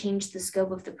totally changed the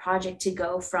scope of the project to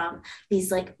go from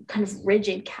these like kind of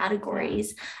rigid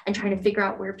categories and trying to figure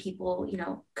out where people,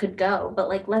 could go. But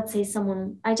like, let's say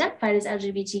someone identified as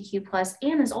LGBTQ plus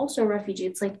and is also a refugee.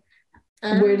 It's like,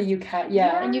 where do you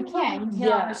yeah. And you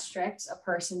cannot restrict a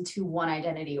person to one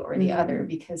identity or the other,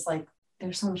 because like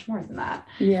there's so much more than that.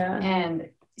 Yeah. And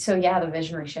so the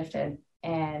vision reshifted,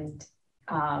 and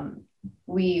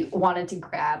we wanted to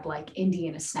grab like indie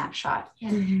in a snapshot.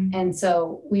 And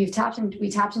so we tapped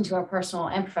into our personal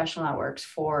and professional networks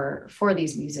for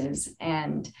these muses.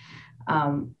 And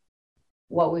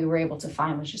what we were able to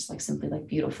find was just like simply like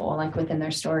beautiful, like within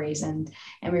their stories. And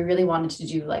we really wanted to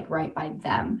do like right by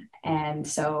them. And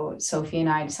so Sophie and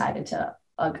I decided to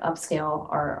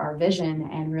upscale our vision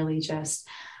and really just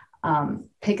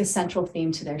pick a central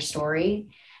theme to their story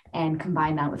and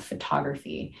combine that with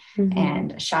photography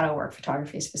and shadow work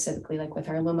photography, specifically like with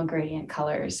our Luma gradient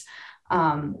colors.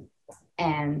 And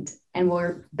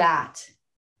we're that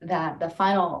the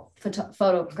final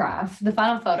photograph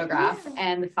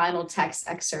and the final text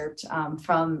excerpt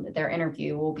from their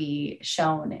interview will be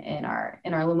shown in our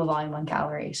Luma Volume 1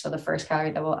 gallery. So the first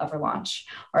gallery that will ever launch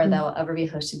or that will ever be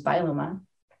hosted by Luma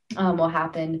will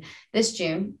happen this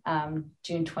June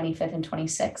 25th and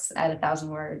 26th at 1,000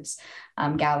 Words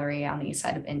Gallery on the east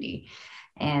side of Indy.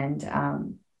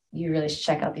 And you really should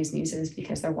check out these muses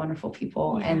because they're wonderful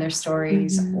people and their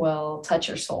stories will touch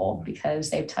your soul because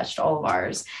they've touched all of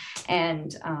ours.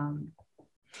 And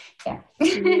and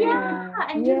you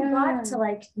got to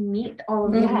like meet all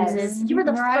of the muses. You were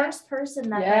the first person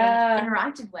that they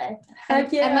interacted with. And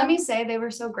let me say, they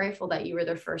were so grateful that you were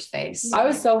their first face. I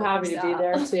was so happy to be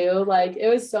there too. Like, it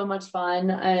was so much fun.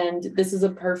 And this is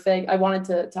I wanted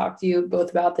to talk to you both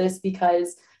about this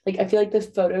because like, I feel like the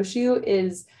photo shoot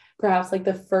is perhaps like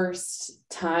the first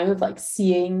time of like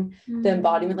seeing the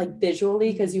embodiment like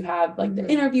visually, because you have like the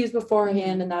interviews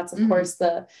beforehand, and that's of course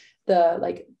the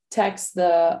like text,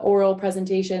 the oral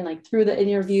presentation like through the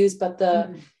interviews, but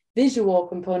the visual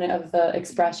component of the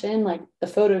expression, like the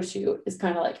photo shoot is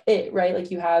kind of like it, right?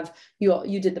 Like you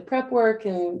did the prep work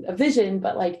and a vision,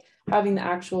 but like having the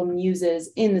actual muses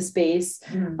in the space,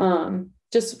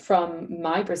 just from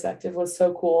my perspective was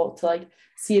so cool to like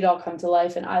see it all come to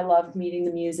life. And I loved meeting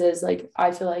the muses. Like,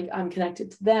 I feel like I'm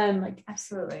connected to them, like,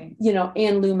 absolutely, you know,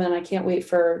 and Luma, and I can't wait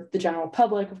for the general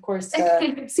public, of course,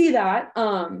 to see that.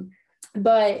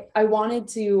 But I wanted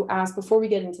to ask, before we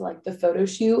get into like the photo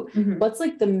shoot, what's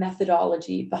like the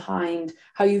methodology behind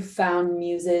how you found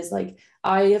muses? Like,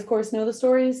 I of course know the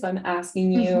stories, so I'm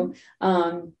asking you,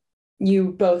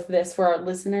 you both this for our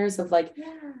listeners of like,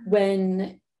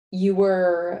 when you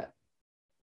were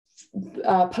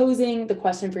posing the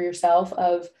question for yourself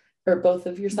or both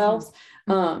of yourselves,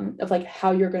 of like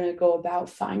how you're going to go about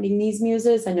finding these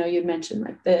muses. I know you mentioned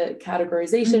like the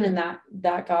categorization and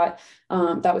that got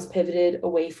that was pivoted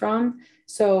away from.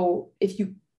 So if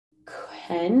you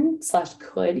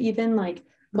could even like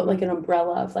put like an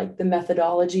umbrella of like the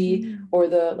methodology or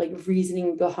the like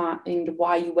reasoning behind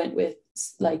why you went with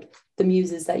like the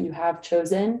muses that you have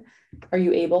chosen, are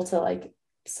you able to like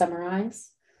summarize?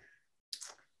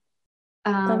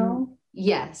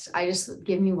 Yes, I just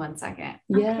give me 1 second.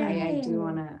 I do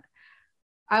want to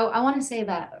I want to say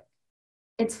that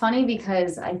it's funny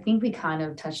because I think we kind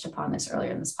of touched upon this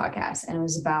earlier in this podcast, and it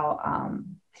was about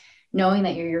knowing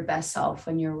that you're your best self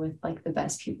when you're with like the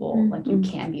best people like you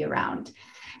can be around.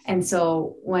 And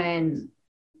so when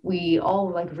we all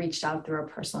like reached out through our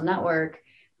personal network,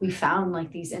 we found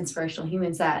like these inspirational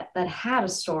humans that had a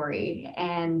story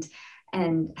and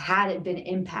had it been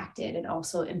impacted, it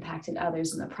also impacted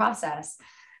others in the process.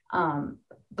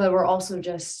 But we're also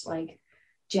just like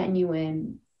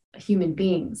genuine human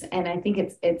beings. And I think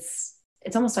it's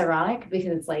almost ironic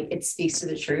because it's like, it speaks to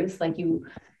the truth. Like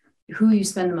who you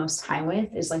spend the most time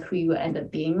with is like who you end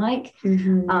up being like.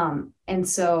 And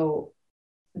so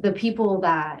the people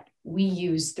that we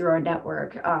use through our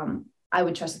network, I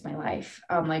would trust with my life.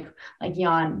 Like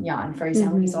Jan, for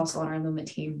example, he's also on our Luma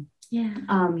team.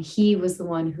 He was the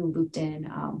one who looped in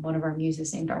one of our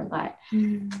muses named Arlette.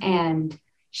 And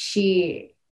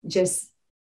she, just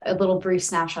a little brief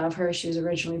snapshot of her, she was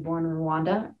originally born in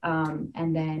Rwanda,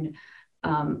 and then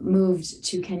moved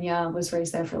to Kenya, was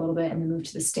raised there for a little bit, and then moved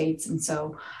to the States. And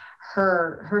so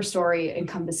her story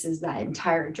encompasses that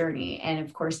entire journey, and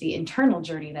of course the internal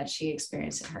journey that she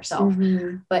experienced in herself.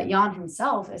 But Jan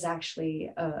himself is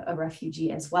actually a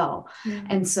refugee as well.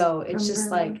 And so it's from just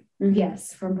Burma. Like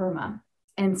yes, from Burma.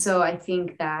 And so I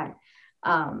think that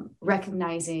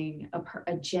recognizing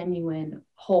a genuine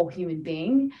whole human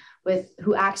being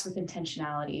who acts with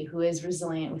intentionality, who is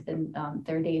resilient within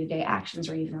their day-to-day actions,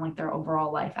 or even like their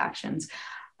overall life actions,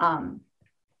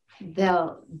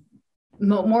 they'll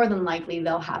more than likely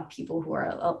they'll have people who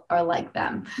are like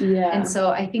them. And so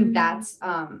I think that's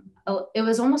it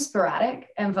was almost sporadic,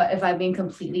 and if I'm being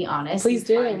completely honest, please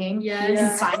do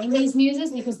finding these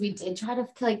muses, because we did try to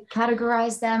like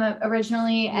categorize them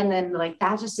originally, and then like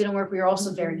that just didn't work. We were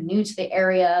also very new to the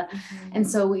area, and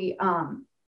so we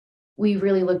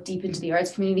really looked deep into the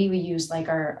arts community. We used like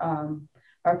our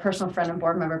our personal friend and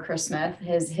board member, Chris Smith,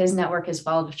 his network as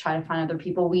well to try to find other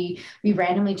people. We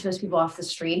randomly chose people off the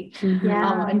street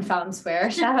in Fountain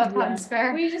Square. Shout out Fountain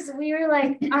Square. We were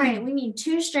like, all right, we need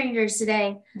 2 strangers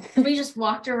today. We just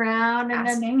walked around and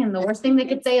asking, and the worst thing they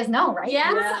could say is no, right?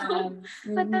 Yeah.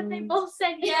 But then they both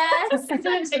said yes.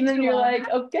 And then you're like,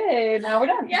 okay, now we're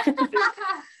done.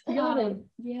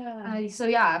 Yeah. So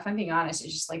yeah, if I'm being honest,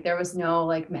 it's just like there was no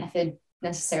like method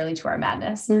necessarily to our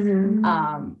madness.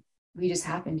 We just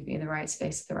happened to be in the right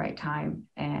space at the right time,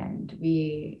 and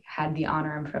we had the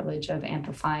honor and privilege of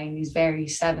amplifying these very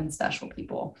 7 special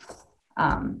people.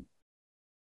 And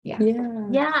I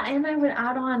would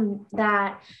add on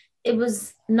that it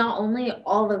was not only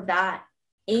all of that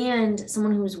and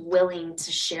someone who was willing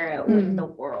to share it with the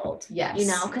world. Yes. You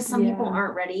know, because some people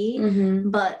aren't ready,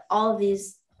 but all of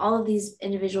these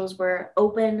individuals were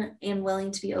open and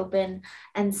willing to be open.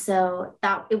 And so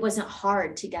that it wasn't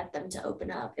hard to get them to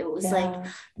open up. It was like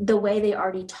the way they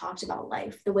already talked about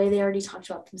life, the way they already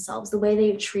talked about themselves, the way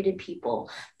they treated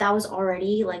people, that was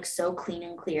already like so clean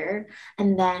and clear.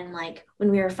 And then like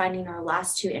when we were finding our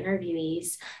last 2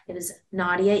 interviewees, it was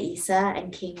Nadia Issa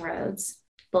and King Rhodes,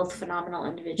 both phenomenal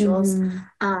individuals.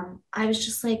 I was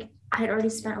just like, I had already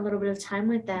spent a little bit of time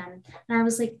with them, and I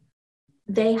was like,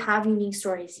 they have unique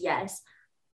stories, yes.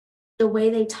 The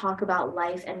way they talk about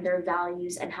life and their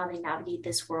values and how they navigate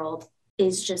this world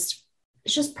is just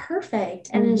perfect.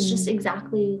 And it's just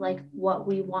exactly like what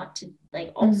we want to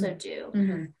like also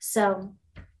do. So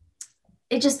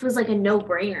it just was like a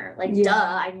no-brainer. Like, duh,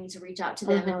 I need to reach out to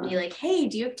them and be like, hey,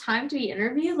 do you have time to be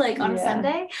interviewed like on a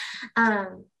Sunday? I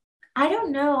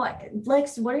don't know.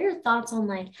 Lex, what are your thoughts on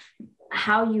like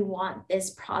how you want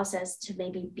this process to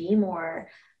maybe be more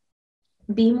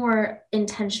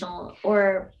intentional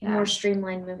or more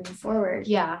streamlined moving forward?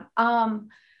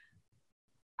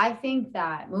 I think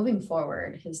that moving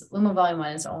forward, his Luma Volume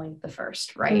 1 is only the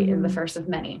first, right? And the first of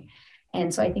many.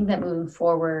 And so I think that moving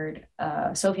forward,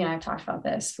 Sophie and I have talked about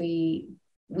this. We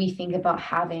think about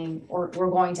having, or we're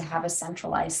going to have a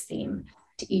centralized theme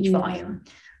to each volume,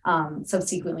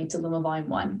 subsequently to Luma Volume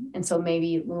 1. And so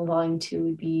maybe Luma Volume 2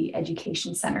 would be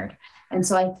education centered. And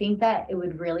so I think that it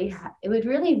would really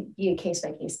be a case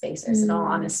by case basis, in all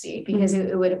honesty, because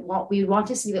we would want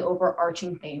to see the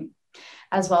overarching theme,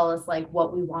 as well as like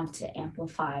what we want to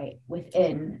amplify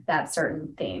within that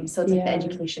certain theme. So it's like the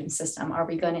education system. Are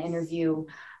we going to interview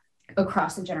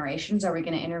across the generations? Are we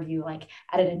going to interview like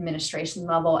at an administration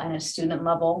level and a student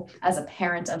level, as a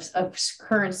parent of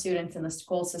current students in the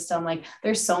school system? Like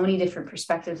there's so many different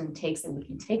perspectives and takes that we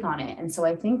can take on it. And so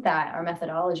I think that our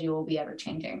methodology will be ever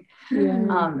changing.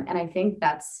 And I think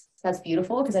that's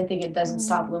beautiful, because I think it doesn't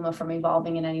stop Luma from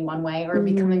evolving in any one way or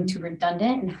becoming too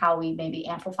redundant in how we maybe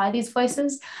amplify these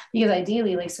voices. Because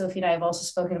ideally, like Sophie and I have also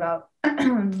spoken about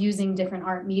using different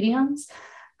art mediums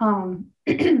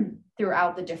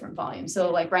throughout the different volumes. So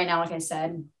like right now, like I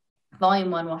said, Volume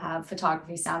 1 will have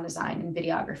photography, sound design, and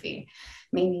videography.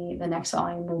 Maybe the next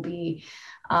volume will be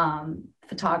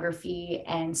photography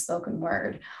and spoken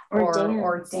word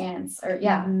or dance or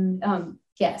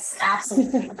yes,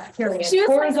 absolutely. She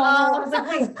was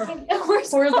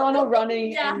horizontal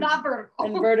running, not vertical.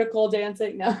 And vertical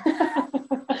dancing. No.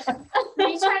 Are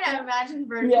you trying to imagine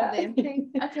vertical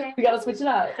dancing? Okay. We gotta switch it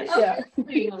up.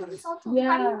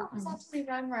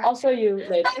 I'll show you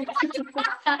later.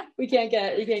 You can't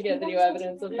get video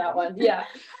evidence of that one.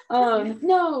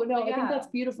 No, I think that's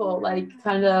beautiful. Like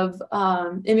kind of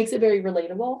it makes it very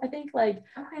relatable, I think, like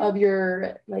of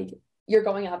your like you're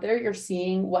going out there, you're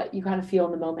seeing what you kind of feel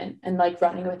in the moment and like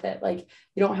running with it. Like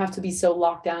you don't have to be so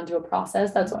locked down to a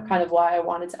process. That's what kind of why I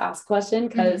wanted to ask a question,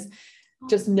 because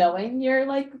just knowing your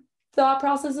like thought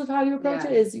process of how you approach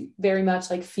it is very much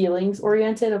like feelings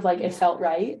oriented of like it felt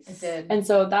right. It did. And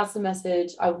so that's the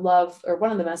message I would love, or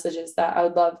one of the messages that I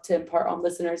would love to impart on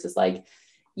listeners is like,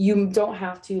 you don't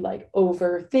have to like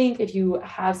overthink. If you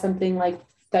have something like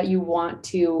that you want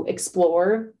to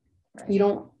explore, you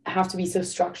don't have to be so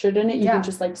structured in it. You can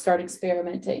just like start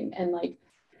experimenting and like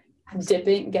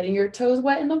getting your toes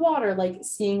wet in the water, like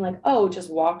seeing like, oh, just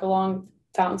walk along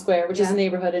Fountain Square, which is a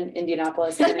neighborhood in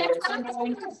Indianapolis. Like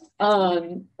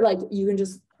you can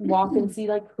just walk and see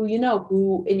like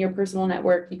who in your personal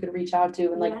network you could reach out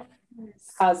to and like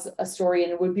has a story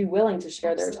and would be willing to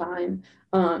share their time.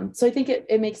 So I think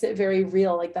it makes it very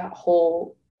real, like that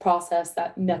whole process,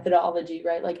 that methodology,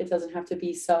 right? Like it doesn't have to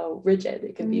be so rigid.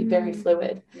 It can be very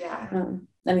fluid. And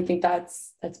I think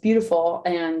that's beautiful.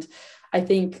 And I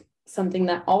think something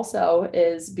that also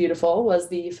is beautiful was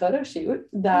the photo shoot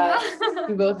that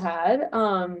we both had.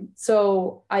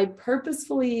 So I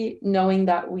purposefully, knowing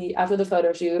that after the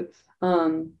photo shoot,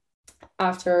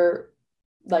 after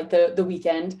like the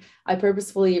weekend, I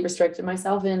purposefully restricted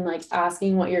myself in like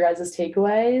asking what your guys'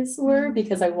 takeaways were,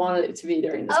 because I wanted it to be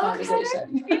during this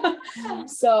conversation.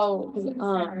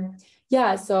 So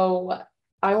yeah, so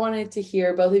I wanted to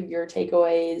hear both of your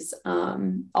takeaways.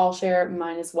 I'll share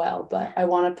mine as well, but I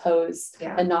want to pose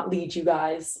and not lead you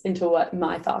guys into what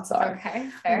my thoughts are. Okay,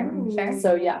 fair.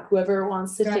 So yeah, whoever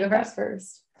wants to take that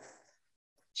first.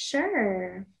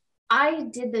 Sure. I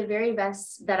did the very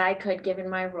best that I could given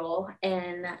my role,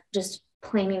 and just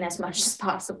planning as much as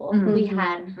possible.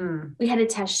 Mm-hmm. We had a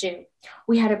test shoot.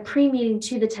 We had a pre-meeting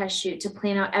to the test shoot to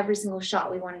plan out every single shot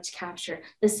we wanted to capture,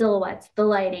 the silhouettes, the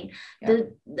lighting,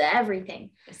 the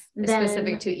everything.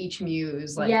 Specific to each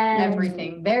muse, like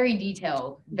everything, very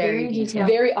detailed, very detailed.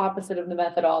 Very opposite of the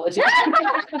methodology.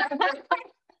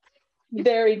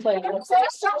 Very planned. There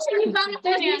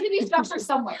needs to be structure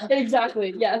somewhere.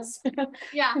 Exactly. Yes.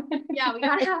 Yeah. We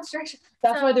gotta have structure.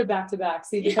 That's why they're back to back.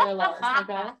 See the parallels.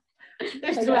 Okay.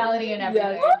 There's duality in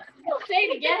everything. Say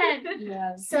it again.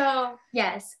 Yes. So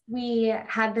yes, we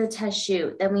had the test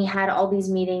shoot. Then we had all these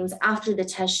meetings after the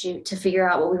test shoot to figure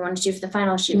out what we wanted to do for the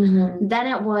final shoot. Mm-hmm. Then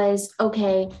it was,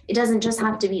 okay, it doesn't just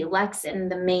have to be Lex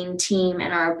and the main team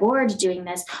and our board doing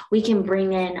this. We can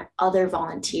bring in other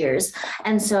volunteers.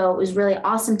 And so it was really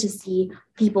awesome to see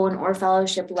people in Or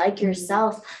Fellowship like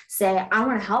yourself say, I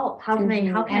want to help. How can I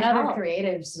help? And other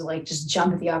creatives like just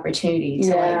jump at the opportunity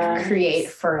to like create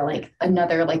for like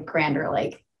another like grander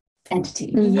like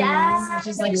entity. Yes.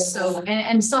 Which is like so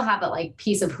and still have that like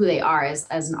piece of who they are as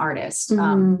an artist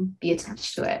be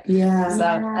attached to it. So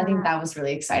I think that was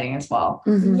really exciting as well.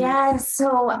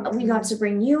 So we got to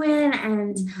bring you in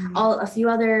and a few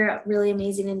other really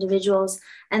amazing individuals.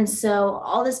 And so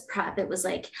all this prep, it was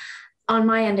like on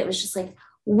my end, it was just like,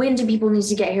 when do people need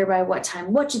to get here by what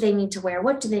time? What do they need to wear?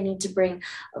 What do they need to bring?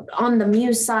 On the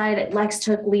Muse side, Lex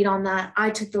took lead on that. I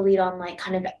took the lead on like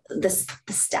kind of the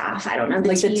staff. I don't know,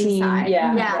 the team side.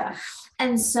 Yeah.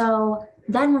 And so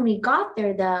then when we got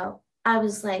there though, I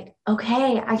was like,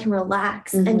 okay, I can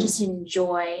relax and just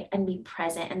enjoy and be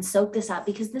present and soak this up,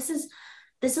 because this is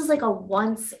like a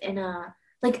once in a,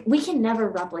 like we can never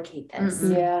replicate this.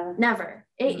 Never.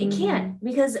 It can't,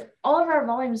 because all of our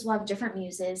volumes will have different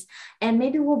muses, and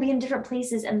maybe we'll be in different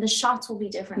places and the shots will be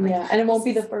different. And it won't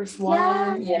be the first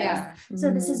one. So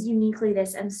this is uniquely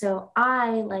this. And so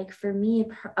for me,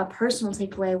 a personal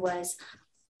takeaway was,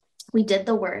 we did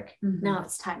the work. Now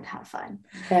it's time to have fun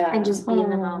and just be in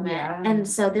the moment. And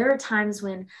so there are times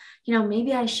when,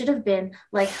 maybe I should have been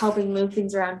like helping move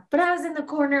things around, but I was in the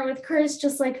corner with Chris,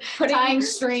 just like tying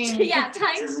strings.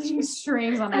 Tying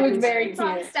strings on it. Was very cute.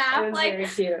 On staff. It was very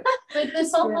cute. But the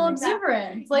soulful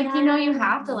exuberance, like,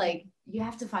 you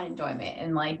have to find enjoyment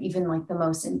in like even like the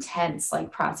most intense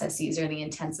like processes or the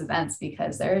intense events,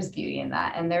 because there is beauty in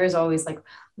that, and there is always like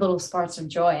little sparks of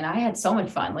joy. And I had so much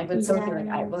fun, like with Sophie,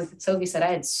 like Sophie said, I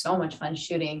had so much fun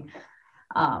shooting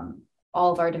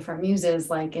all of our different muses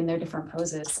like in their different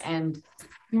poses. And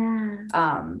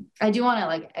I do want to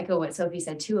like echo what Sophie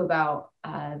said too about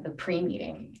the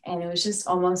pre-meeting, and it was just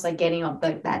almost like getting up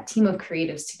that team of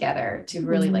creatives together to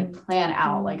really like plan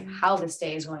out like how this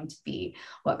day is going to be,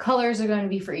 what colors are going to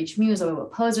be for each muse, or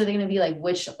what pose are they going to be, like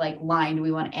which like line do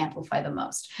we want to amplify the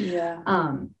most.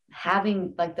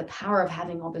 Having like the power of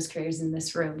having all those creators in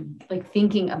this room like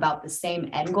thinking about the same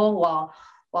end goal while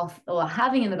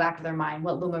having in the back of their mind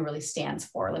what Luma really stands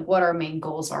for, like what our main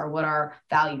goals are, what our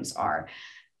values are,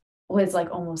 was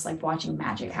like almost like watching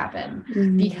magic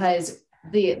happen. Because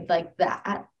the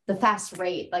fast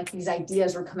rate, like these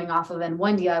ideas were coming off of, and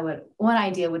one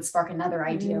idea would spark another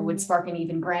idea, would spark an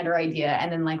even grander idea,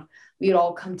 and then like we'd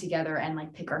all come together and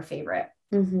like pick our favorite.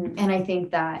 And I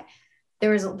think that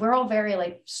we're all very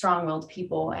like strong-willed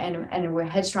people, and we're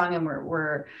headstrong, and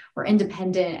we're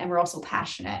independent, and we're also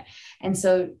passionate. And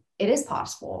so it is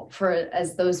possible for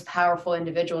as those powerful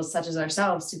individuals such as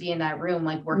ourselves to be in that room,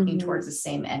 like working towards the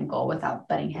same end goal without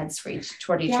butting heads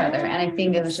toward each other. And I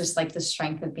think it was just like the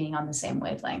strength of being on the same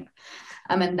wavelength.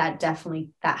 And that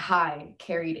high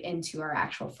carried into our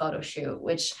actual photo shoot,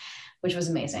 which was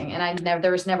amazing. And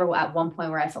there was never at one point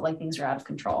where I felt like things were out of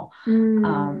control.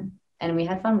 And we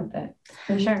had fun with it,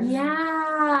 for sure. And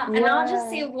I'll just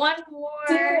say one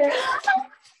more.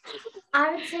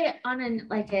 I would say on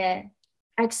a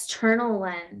external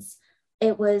lens,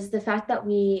 it was the fact that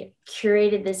we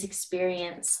curated this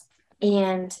experience,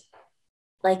 and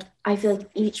like I feel like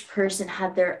each person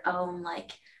had their own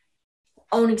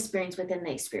experience within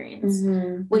the experience,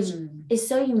 which is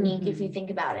so unique if you think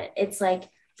about it. It's like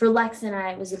for Lex and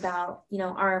I, it was about,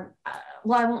 our,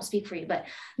 I won't speak for you, but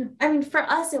I mean, for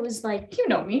us, it was like, you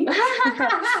know me. True.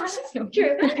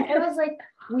 It was like,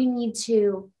 we need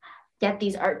to get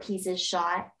these art pieces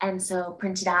shot and so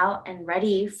printed out and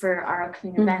ready for our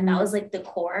upcoming event. That was like the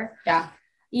core. Yeah.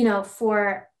 You know,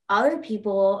 for other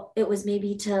people, it was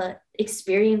maybe to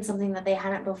experience something that they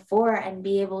hadn't before and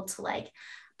be able to like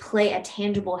play a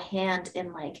tangible hand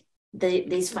in like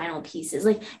these final pieces.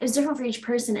 Like it was different for each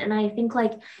person. And I think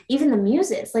like even the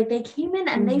muses, like they came in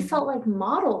and they felt like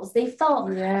models. They felt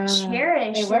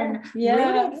cherished and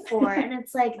rooted for. And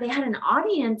it's like they had an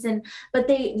audience, but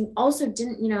they also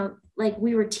didn't, you know, like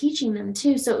we were teaching them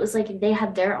too. So it was like they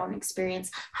had their own experience.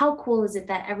 How cool is it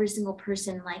that every single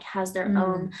person like has their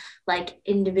own like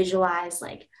individualized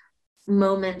like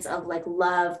moments of like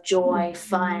love, joy,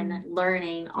 fun,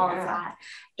 learning, all of that.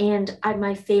 And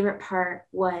my favorite part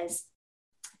was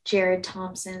Jared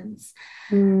Thompson's.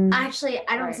 Actually,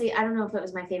 I don't know if it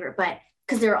was my favorite, but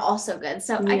because they were all so good.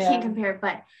 So I can't compare,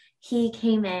 but he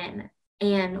came in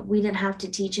and we didn't have to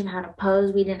teach him how to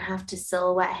pose. We didn't have to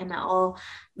silhouette him at all.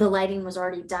 The lighting was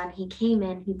already done. He came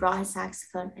in, he brought his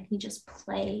saxophone and he just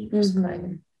played.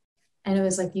 And it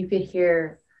was like, you could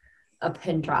hear a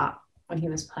pin drop when he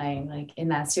was playing like in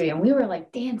that studio, and we were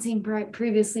like dancing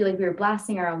previously, like we were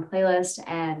blasting our own playlist,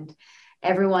 and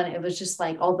everyone, it was just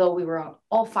like, although we were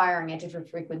all firing at different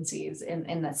frequencies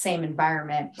in that same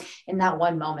environment, in that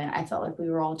one moment I felt like we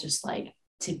were all just like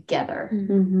together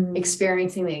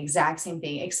experiencing the exact same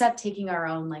thing, except taking our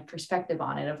own like perspective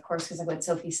on it, of course, because like what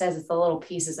Sophie says, it's the little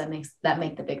pieces that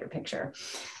make the bigger picture.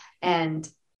 And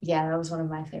that was one of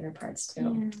my favorite parts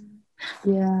too.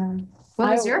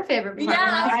 What was your favorite part?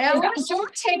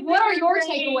 What are your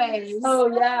takeaways? Oh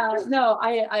yeah, no,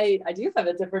 I do have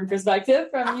a different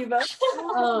perspective from you both.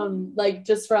 Like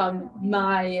just from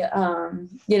my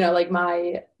you know, like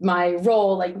my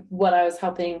role, like what I was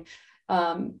helping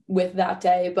with that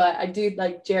day. But I do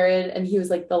like Jared, and he was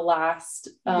like the last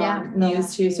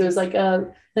muse too. So it was like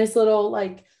a nice little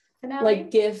like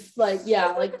gift, like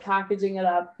like packaging it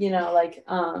up, you know, like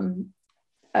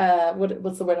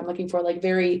what's the word I'm looking for? Like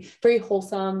very, very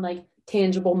wholesome, like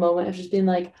tangible moment of just being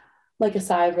like a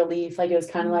sigh of relief. Like it was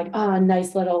kind of like, a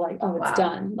nice little like, it's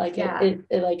done. Like it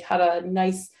like had a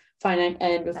nice finite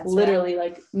end with literally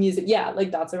like music.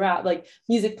 Like that's a wrap, like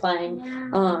music playing.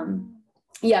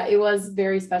 It was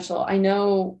very special. I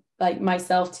know like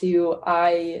myself too,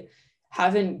 I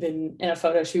haven't been in a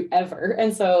photo shoot ever.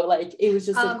 And so like, it was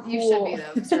just cool... You should be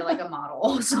though, because you're like a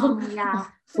model. So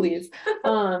please.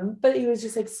 But it was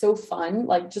just like so fun,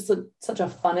 like just such a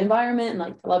fun environment, and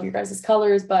like I love your guys'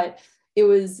 colors. But it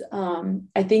was,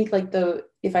 I think like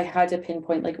if I had to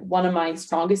pinpoint, like one of my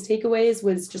strongest takeaways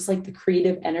was just like the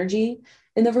creative energy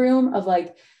in the room of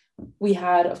like, we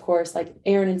had, of course, like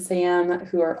Aaron and Sam,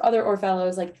 who are other OR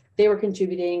fellows, like they were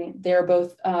contributing. They're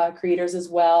both creators as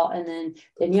well. And then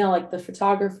Danielle, like the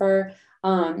photographer,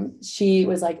 she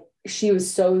was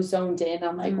so zoned in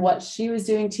on like what she was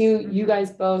doing too. You guys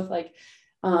both, like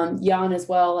Jan as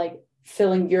well, like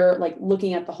filling your, like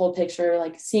looking at the whole picture,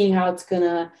 like seeing how it's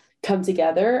gonna come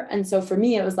together. And so for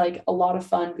me, it was like a lot of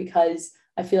fun, because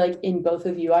I feel like in both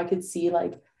of you, I could see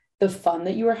like the fun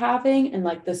that you were having, and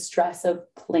like the stress of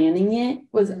planning it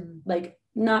was like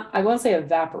not, I won't say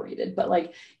evaporated, but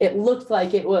like it looked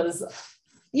like it was,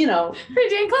 you know,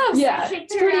 pretty dang close.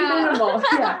 Pretty minimal.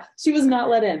 She was not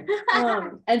let in.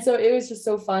 And so it was just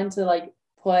so fun to like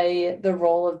play the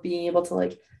role of being able to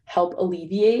like help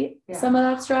alleviate some of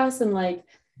that stress, and like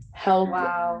help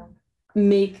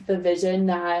make the vision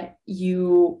that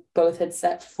you both had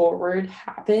set forward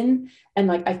happen. And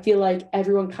like I feel like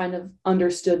everyone kind of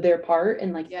understood their part,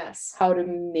 and like how to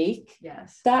make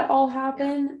that all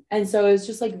happen. And so it was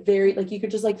just like very, like you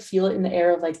could just like feel it in the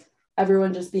air of like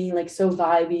everyone just being like so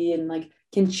vibey and like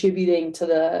contributing to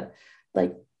the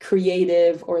like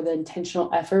creative or the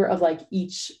intentional effort of like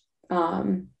each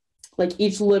little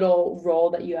role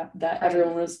that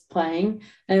everyone was playing.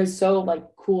 And it was so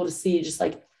like cool to see just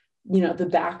like, you know, the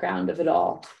background of it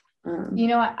all. You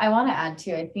know, I want to add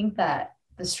too, I think that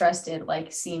the stress did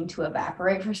like seem to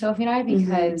evaporate for Sophie and I,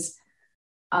 because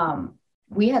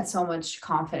we had so much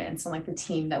confidence in like the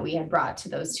team that we had brought to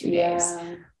those 2 days.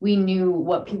 We knew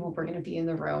what people were going to be in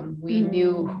the room. We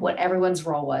knew what everyone's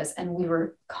role was, and we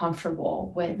were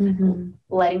comfortable with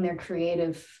letting their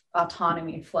creative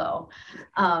autonomy flow,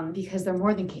 because they're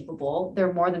more than capable,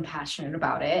 they're more than passionate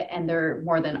about it, and they're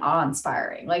more than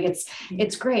awe-inspiring. Like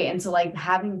it's great. And so like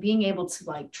being able to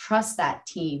like trust that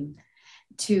team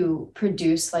to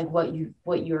produce like what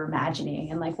you're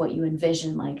imagining and like what you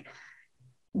envision like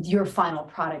your final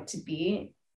product to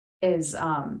be is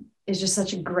just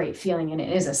such a great feeling, and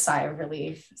it is a sigh of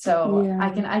relief. So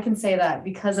I can say that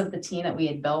because of the team that we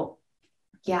had built,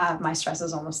 my stress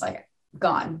is almost like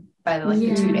gone by the, like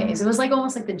the 2 days. It was like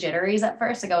almost like the jitteries at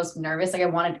first. Like I was nervous. Like I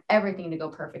wanted everything to go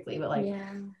perfectly, but like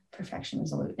perfection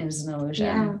is an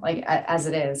illusion, like as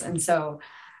it is. And so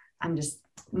I'm just,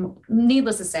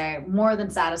 needless to say, more than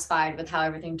satisfied with how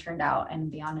everything turned out, and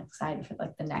beyond excited for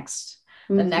like the next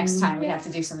time we have to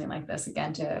do something like this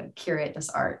again to curate this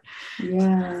art.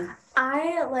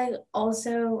 I like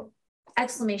also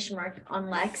exclamation mark on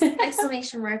Lex,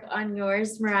 exclamation mark on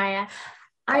yours, Mariah.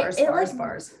 Bars. It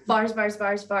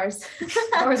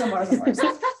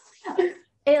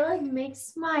like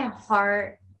makes my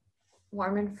heart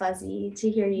warm and fuzzy to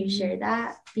hear you share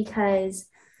that, because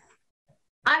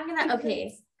I'm gonna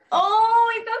oh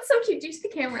my, that's so cute. Do you see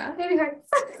the camera? Baby hearts.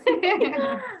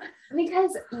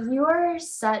 Because you're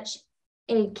such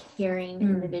a caring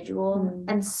individual,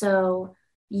 and so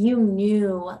you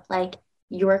knew like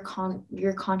your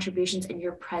contributions and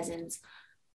your presence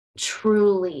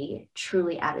truly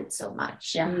added so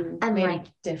much. And made like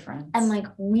a difference. And like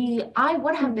I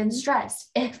would have been stressed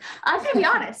if, I'm gonna be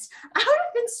honest, I would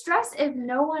have been stressed if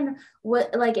no one would,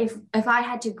 like if I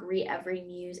had to greet every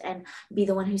muse and be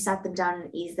the one who sat them down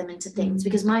and eased them into things,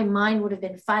 because my mind would have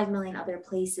been 5 million other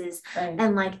places,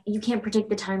 and like you can't predict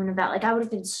the timing of that. Like I would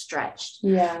have been stretched.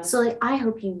 So like I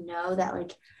hope you know that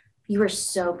like you were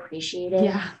so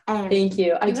appreciated. And thank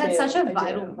you. You had such a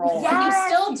vital role. And you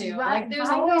still do. Like there's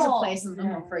always a place in the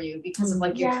home for you because of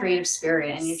like your creative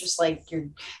spirit, and you're just like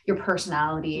your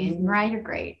personality. And Mariah, you're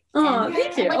great. Oh,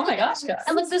 thank you. Like, oh my gosh, guys.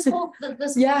 And like this whole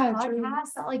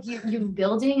podcast that like you're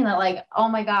building, and that like, oh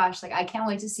my gosh, like I can't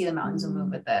wait to see the mountains will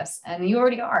move with this. And you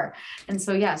already are. And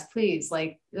so yes, please,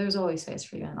 like there's always space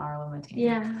for you in our Luma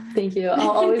team. Thank you. I'll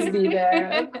always be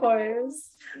there, of course.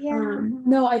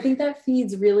 No, I think that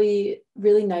feeds really,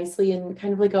 really nicely and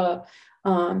kind of like a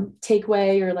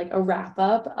takeaway or like a wrap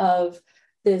up of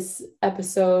this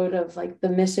episode of like the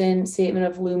mission statement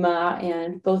of Luma,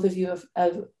 and both of you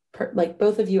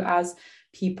both of you as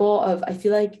people of, I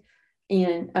feel like,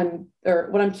 or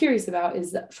what I'm curious about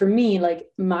is that for me, like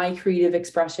my creative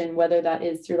expression, whether that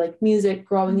is through like music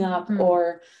growing up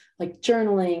or like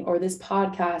journaling or this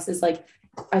podcast, is like,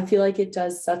 I feel like it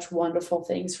does such wonderful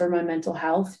things for my mental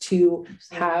health to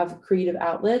have creative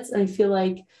outlets. And I feel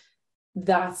like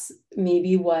that's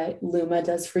maybe what Luma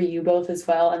does for you both as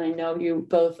well. And I know you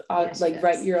both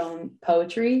write your own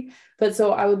poetry, but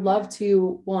so I would love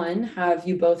to, one, have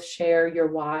you both share your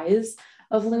whys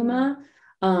of Luma,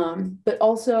 but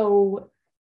also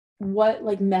what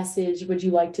like message would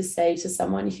you like to say to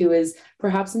someone who is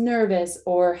perhaps nervous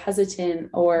or hesitant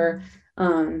or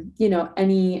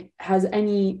has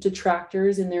any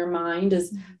detractors in their mind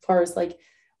as far as like,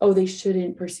 oh, they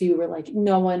shouldn't pursue, or like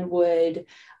no one would,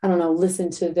 I don't know, listen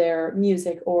to their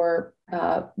music or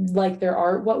like their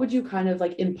art. What would you kind of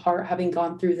like impart, having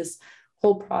gone through this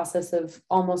whole process of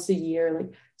almost a year,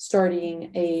 like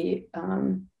starting a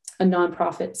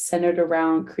nonprofit centered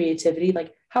around creativity?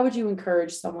 Like, how would you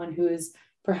encourage someone who is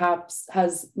perhaps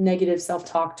has negative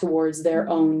self-talk towards their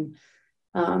own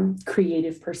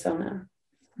creative persona?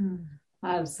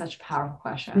 That is such a powerful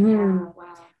question.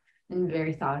 Wow. And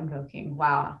very thought-invoking.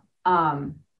 Wow.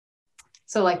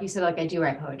 So like you said, like I do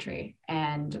write poetry,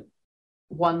 and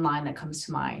one line that comes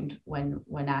to mind when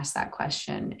asked that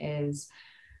question is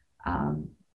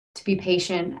to be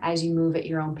patient as you move at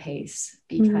your own pace,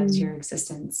 because your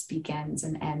existence begins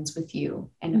and ends with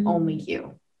you and only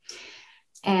you.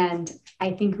 And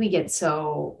I think we get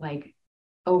so like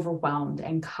overwhelmed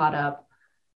and caught up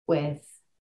with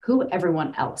who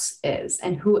everyone else is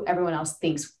and who everyone else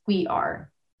thinks we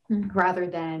are, rather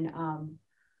than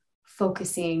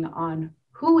focusing on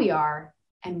who we are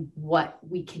and what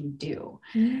we can do.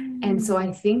 And so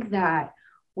I think that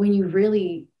when you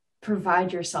really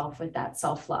provide yourself with that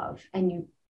self-love, and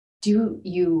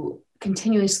you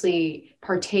continuously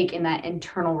partake in that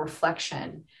internal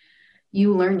reflection,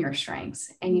 you learn your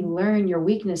strengths and you learn your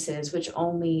weaknesses, which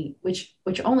only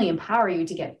empower you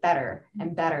to get better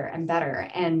and better and better.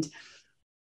 And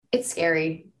it's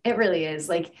scary. It really is.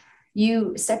 Like,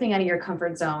 you stepping out of your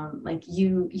comfort zone, like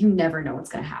you never know what's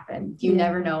going to happen. You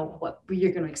never know what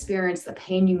you're going to experience, the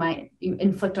pain you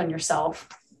inflict on yourself.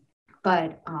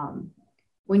 But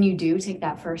when you do take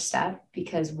that first step,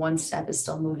 because one step is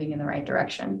still moving in the right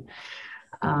direction,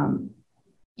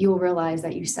 you'll realize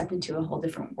that you stepped into a whole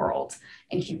different world.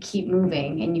 And if you keep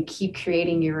moving and you keep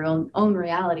creating your own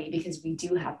reality, because we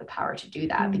do have the power to do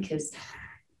that, because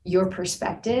your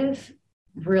perspective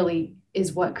really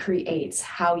is what creates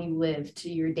how you live to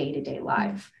your day-to-day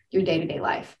life.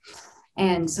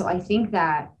 And so I think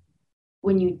that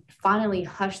when you finally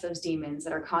hush those demons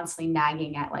that are constantly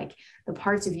nagging at like the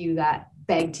parts of you that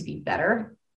beg to be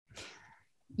better,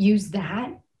 use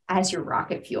that as your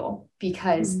rocket fuel,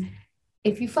 because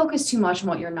if you focus too much on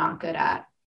what you're not good at,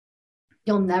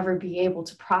 you'll never be able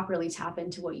to properly tap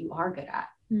into what you are good at.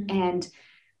 And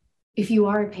if you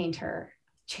are a painter,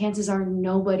 chances are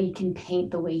nobody can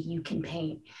paint the way you can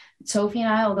paint. Sophie and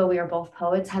I, although we are both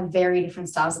poets, have very different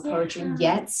styles of poetry,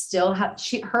 yet still have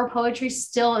her poetry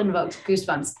still invokes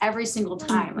goosebumps every single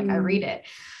time. Like I read it.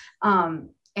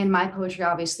 And my poetry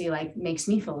obviously like makes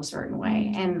me feel a certain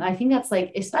way. And I think that's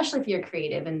like, especially if you're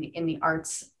creative in the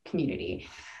arts community,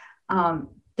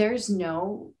 there's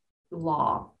no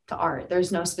law to art.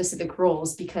 There's no specific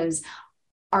rules, because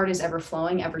art is ever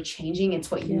flowing, ever changing. It's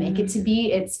what you make it to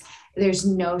be. There's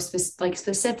no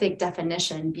specific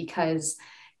definition, because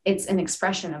it's an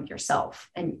expression of yourself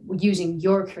and using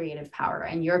your creative power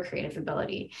and your creative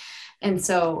ability. And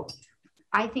so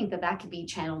I think that could be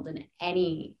channeled in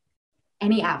any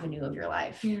avenue of your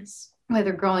life. Yes.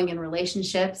 Whether growing in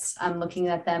relationships, looking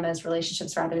at them as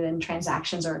relationships rather than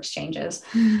transactions or exchanges,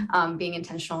 being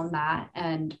intentional in that,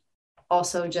 and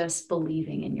also just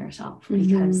believing in yourself,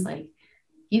 because like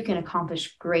you can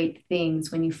accomplish great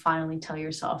things when you finally tell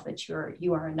yourself that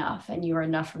you are enough, and you are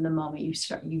enough from the moment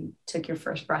you took your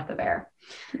first breath of air.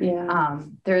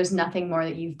 There is nothing more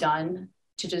that you've done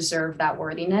to deserve that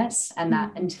worthiness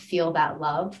and to feel that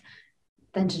love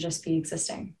than to just be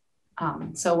existing.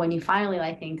 So when you finally,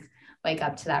 I think, wake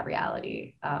up to that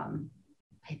reality, I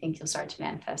think you'll start to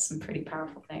manifest some pretty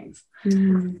powerful things.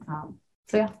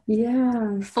 So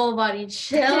full body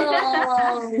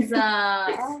chills.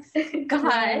 Gosh,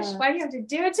 why do you have to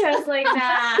do it to us like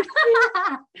that?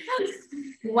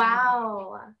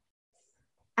 Wow.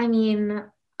 I mean,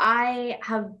 I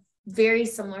have very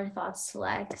similar thoughts to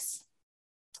Lex.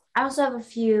 I also have a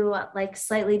few like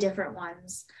slightly different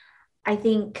ones. I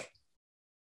think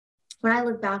when I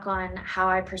look back on how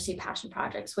I pursue passion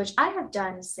projects, which I have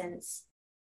done since,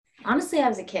 honestly, I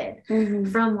was a kid,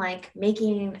 from like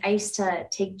I used to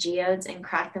take geodes and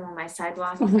crack them on my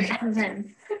sidewalk and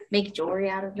then make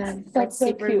jewelry out of them. That's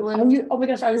so cute. Oh my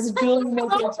gosh, I was doing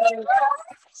making too.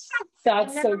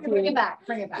 That's so cute. Bring it back.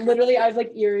 Literally, I have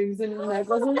like earrings and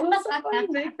necklaces I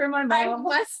make for my mom. I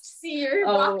must see your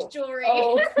rock jewelry.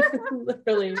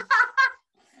 Literally.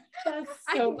 That's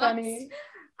so funny.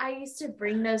 I used to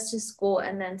bring those to school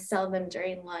and then sell them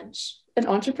during lunch. An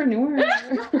entrepreneur.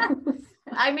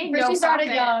 I made She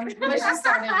started young.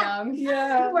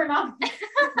 Yeah. We're not.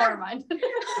 Never mind.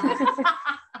 Oh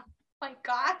my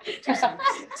God.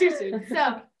 Too soon.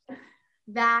 So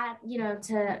that,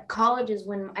 to college is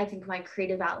when I think my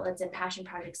creative outlets and passion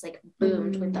projects like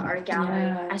boomed with the art gallery.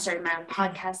 Yeah. I started my own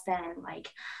podcast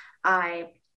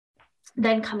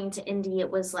then coming to Indy,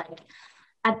 it was like,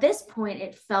 at this point,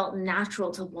 it felt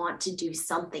natural to want to do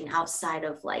something outside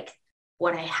of like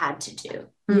what I had to do.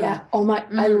 Yeah. Oh my,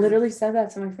 I literally said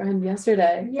that to my friend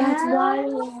yesterday. Yeah. That's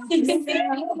wild.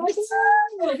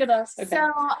 Look at us. Okay.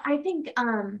 So I think,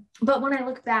 but when I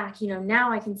look back,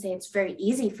 now I can say it's very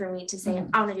easy for me to say,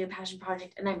 I want to do a passion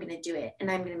project and I'm going to do it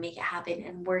and I'm going to make it happen.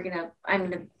 And I'm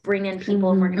going to bring in people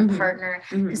and we're going to partner,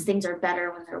 because things are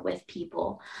better when they're with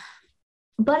people.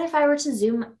 But if I were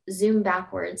to zoom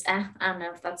backwards, I don't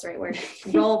know if that's the right word,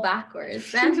 roll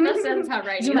backwards. That sounds how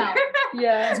right. Zoom out.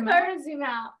 Yeah. If I were to zoom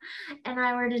out and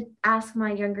I were to ask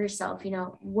my younger self,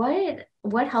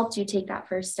 what helped you take that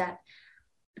first step?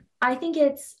 I think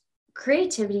it's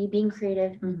creativity, being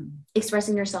creative,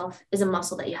 expressing yourself is a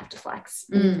muscle that you have to flex.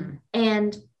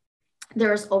 And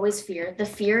there is always fear. The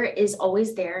fear is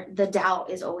always there. The doubt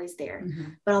is always there.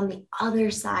 But on the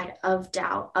other side of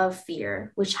doubt, of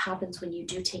fear, which happens when you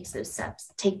do take those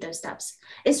steps,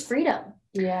 is freedom.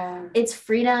 Yeah. It's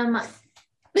freedom.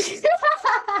 It's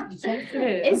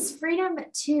freedom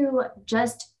to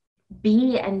just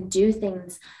be and do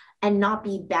things and not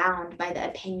be bound by the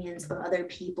opinions of other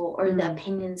people or the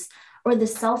opinions or the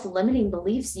self-limiting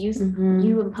beliefs you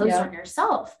impose on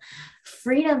yourself.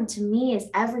 Freedom to me is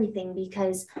everything,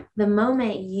 because the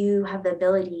moment you have the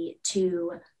ability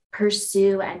to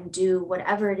pursue and do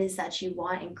whatever it is that you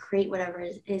want and create whatever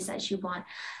it is that you want,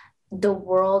 the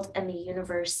world and the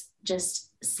universe just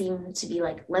seem to be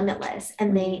like limitless.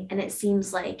 And it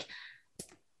seems like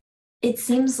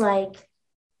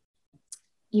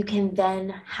you can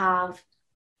then have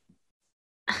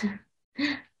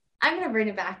I'm going to bring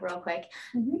it back real quick.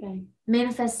 Okay.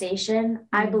 Manifestation,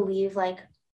 I believe, like,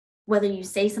 whether you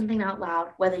say something out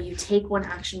loud, whether you take one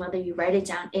action, whether you write it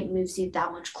down, it moves you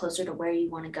that much closer to where you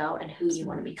want to go and who you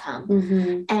want to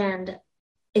become. And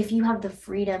if you have the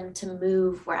freedom to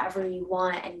move wherever you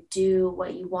want and do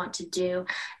what you want to do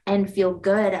and feel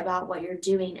good about what you're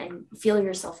doing and feel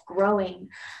yourself growing,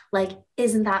 like,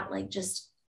 isn't that like just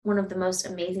one of the most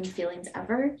amazing feelings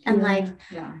ever. And like,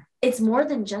 it's more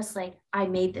than just like, I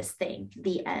made this thing,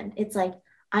 the end. It's like,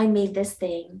 I made this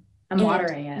thing. I'm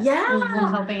watering it. Yeah.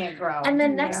 Helping it grow. And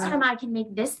then next time I can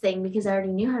make this thing because I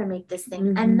already knew how to make this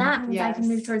thing. And that means I can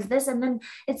move towards this. And then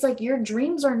it's like your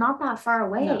dreams are not that far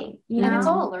away. You know? And it's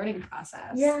all a learning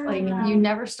process. Yeah. Like you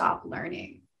never stop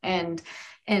learning. And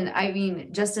I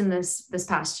mean, just in this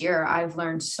past year, I've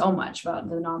learned so much about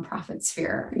the nonprofit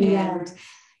sphere.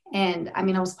 And I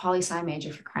mean, I was a poli-sci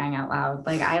major, for crying out loud.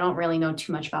 Like, I don't really know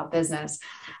too much about business.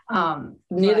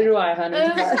 Neither do I, honey.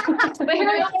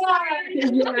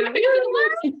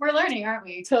 We're learning, aren't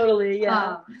we? Totally,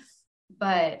 yeah.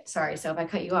 But sorry, so if I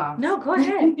cut you off. No, go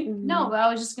ahead. No, but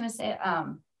I was just gonna say,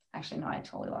 actually, no, I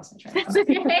totally lost my train of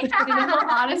thought.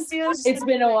 Honesty, it's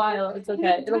been a while. It's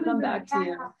okay. It'll come back to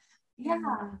you. Yeah.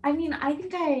 I mean, I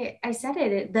think I said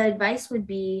it. The advice would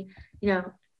be,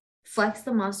 flex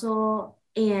the muscle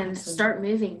and start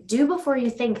moving. Do before you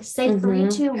think. Say 3,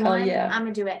 2, 1, I'm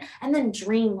gonna do it. And then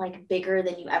dream like bigger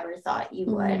than you ever thought you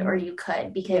would or you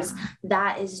could, because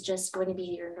that is just going to be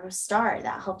your North Star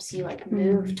that helps you like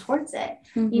move towards it.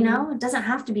 It doesn't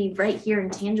have to be right here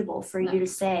and tangible for you to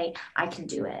say, I can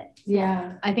do it.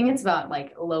 Yeah. I think it's about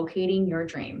like locating your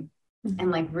dream and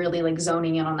like really like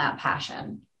zoning in on that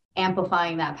passion,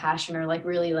 amplifying that passion, or like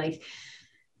really like,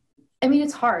 I mean,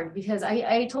 it's hard because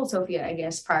I told Sophia, I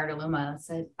guess, prior to Luma,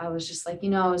 I was just like,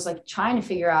 I was like trying to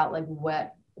figure out like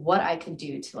what I could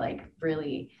do to like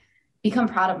really become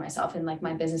proud of myself in like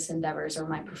my business endeavors or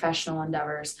my professional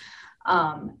endeavors.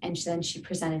 And then she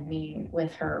presented me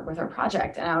with her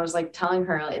project. And I was like telling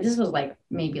her, like, this was like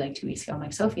maybe like 2 weeks ago. I'm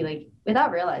like, Sophie, like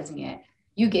without realizing it,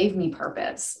 you gave me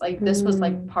purpose. Like this was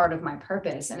like part of my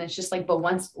purpose. And it's just like, but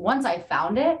once I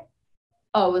found it,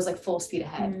 it was like full speed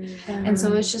ahead. And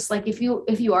so it's just like, if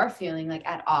you are feeling like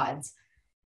at odds,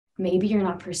 maybe you're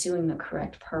not pursuing the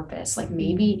correct purpose. Like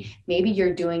maybe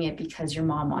you're doing it because your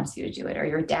mom wants you to do it, or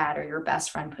your dad or your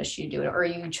best friend pushed you to do it, or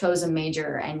you chose a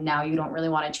major and now you don't really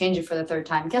want to change it for the 3rd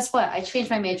time. Guess what? I changed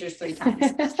my majors 3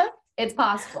 times. It's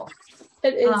possible.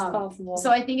 It is possible. So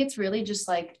I think it's really just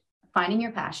like finding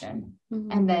your passion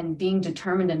and then being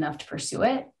determined enough to pursue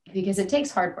it, because it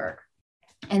takes hard work.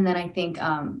 And then I think,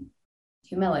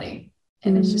 humility.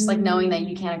 And it's just like knowing that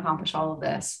you can't accomplish all of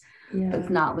this, but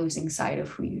not losing sight of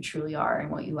who you truly are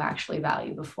and what you actually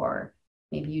value before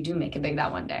maybe you do make it big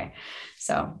that one day.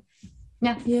 So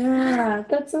yeah,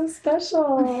 that's so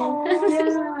special.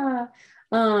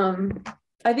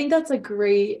 I think that's a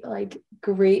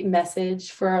great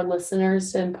message for our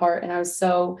listeners to impart. And I'm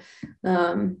so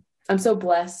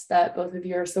blessed that both of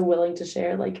you are so willing to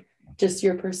share like just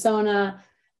your persona,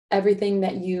 everything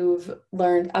that you've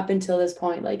learned up until this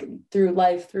point, like through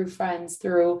life, through friends,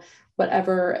 through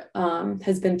whatever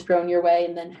has been thrown your way,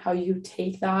 and then how you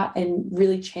take that and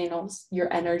really channels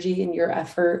your energy and your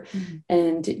effort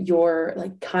and your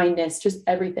like kindness, just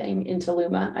everything into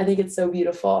Luma. I think it's so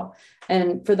beautiful.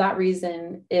 And for that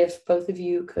reason, if both of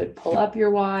you could pull up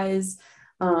your whys,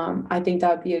 I think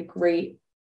that would be a great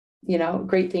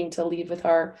thing to leave with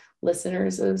our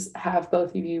listeners, is have both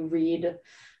of you read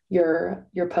your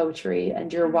poetry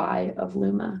and your why of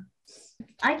Luma.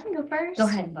 I can go first. Go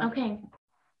ahead. Okay.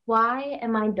 Why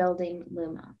am I building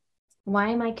Luma? Why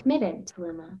am I committed to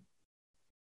Luma?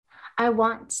 I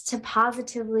want to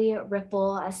positively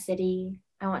ripple a city.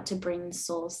 I want to bring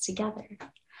souls together.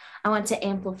 I want to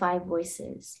amplify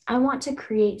voices. I want to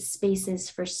create spaces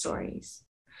for stories.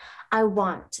 I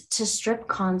want to strip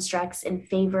constructs in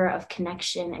favor of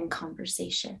connection and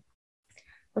conversation.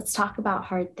 Let's talk about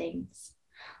hard things.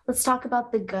 Let's talk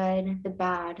about the good, the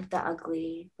bad, the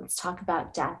ugly. Let's talk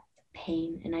about death,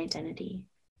 pain, and identity.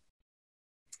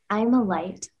 I am a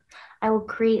light. I will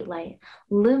create light.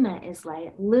 Luma is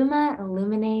light. Luma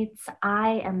illuminates.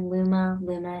 I am Luma.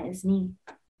 Luma is me.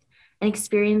 An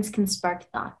experience can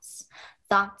spark thoughts.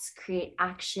 Thoughts create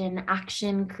action.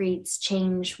 Action creates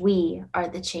change. We are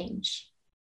the change.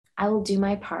 I will do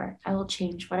my part. I will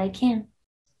change what I can.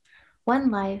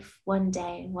 One life, one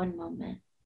day, one moment.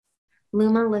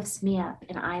 Luma lifts me up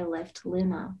and I lift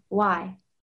Luma. Why?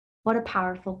 What a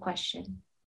powerful question.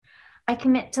 I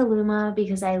commit to Luma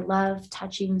because I love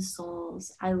touching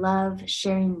souls. I love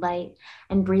sharing light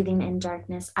and breathing in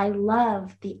darkness. I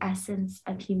love the essence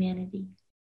of humanity.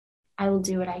 I will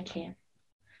do what I can.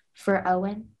 For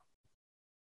Owen,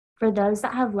 for those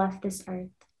that have left this earth,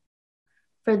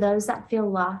 for those that feel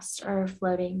lost or are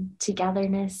floating,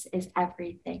 togetherness is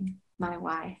everything. My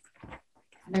why.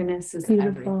 Togetherness is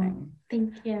Beautiful. Everything.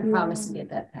 Thank you. I promise to get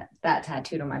that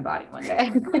tattooed on my body one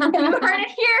day. You heard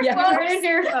it here. Yeah. Heard it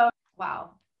here.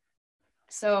 Wow.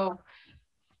 So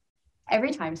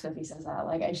every time Sophie says that,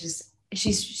 like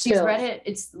she's Chills. read it.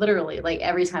 It's literally like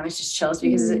every time it's just chills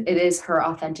because it is her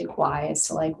authentic why as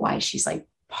to like why she's like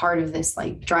part of this,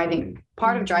 like driving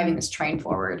this train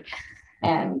forward,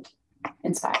 and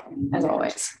inspiring as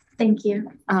always. Thank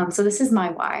you. So this is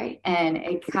my why, and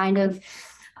it kind of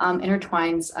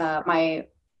intertwines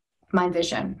my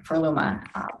vision for Luma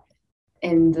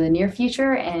in the near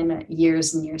future and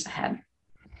years ahead.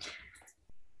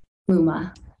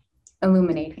 Luma,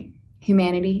 illuminating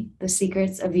humanity, the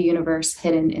secrets of the universe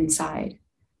hidden inside,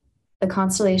 the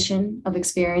constellation of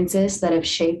experiences that have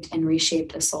shaped and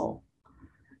reshaped a soul.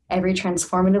 Every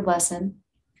transformative lesson,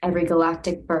 every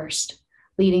galactic burst,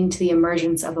 leading to the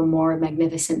emergence of a more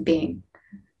magnificent being,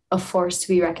 a force to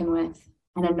be reckoned with,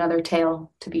 and another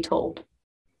tale to be told.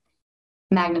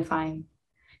 Magnifying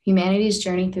humanity's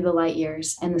journey through the light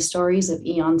years and the stories of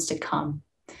eons to come,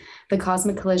 the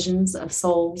cosmic collisions of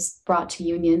souls brought to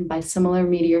union by similar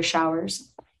meteor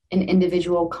showers and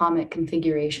individual comet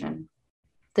configuration,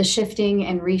 the shifting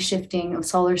and reshifting of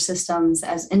solar systems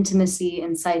as intimacy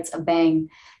incites a bang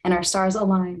and our stars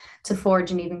align to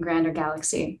forge an even grander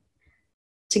galaxy.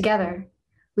 Together,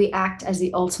 we act as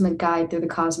the ultimate guide through the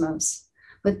cosmos.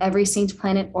 With every synced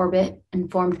planet orbit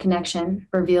and formed connection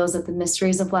reveals that the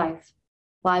mysteries of life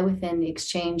lie within the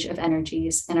exchange of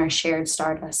energies in our shared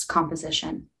stardust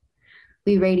composition.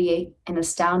 We radiate and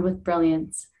astound with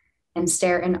brilliance and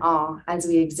stare in awe as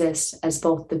we exist as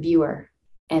both the viewer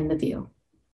and the view.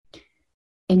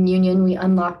 In union, we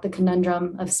unlock the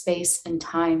conundrum of space and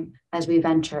time as we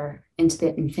venture into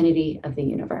the infinity of the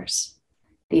universe,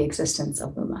 the existence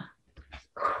of Luma.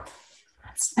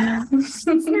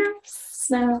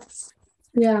 Snaps.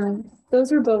 Yeah,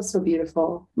 those were both so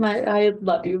beautiful. I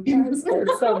love you guys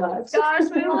so much. Gosh,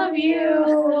 we love you.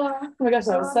 Oh my gosh,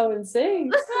 that was so insane.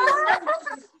 That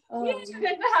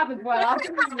happens quite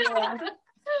often.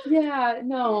 Yeah,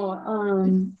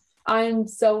 no. I'm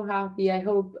so happy. I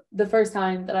hope the first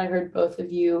time that I heard both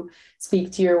of you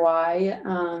speak to your why,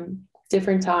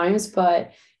 different times,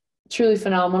 but truly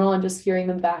phenomenal. And just hearing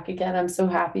them back again, I'm so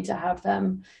happy to have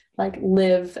them like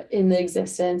live in the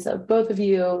existence of both of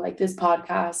you, like this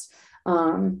podcast.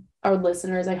 Our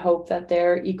listeners, I hope that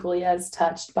they're equally as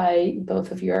touched by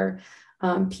both of your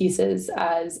pieces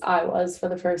as I was for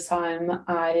the first time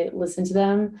I listened to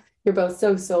them. You're both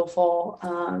so soulful,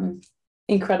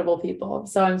 incredible people.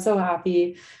 So I'm so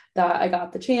happy that I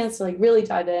got the chance to like really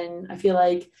dive in. I feel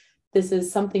like this is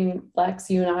something,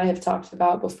 Lex, you and I have talked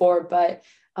about before, but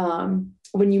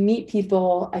when you meet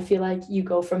people, I feel like you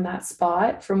go from that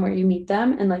spot from where you meet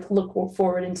them and like look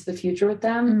forward into the future with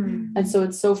them. And so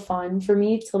it's so fun for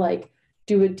me to like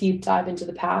do a deep dive into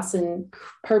the past and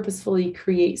purposefully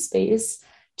create space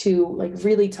to like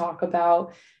really talk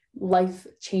about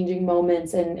life-changing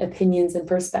moments and opinions and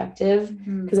perspective,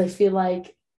 because I feel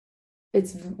like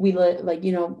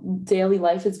daily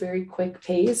life is very quick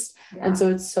paced. And so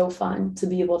it's so fun to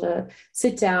be able to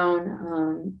sit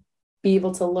down, be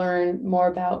able to learn more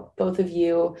about both of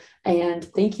you, and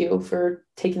thank you for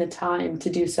taking the time to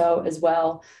do so as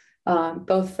well,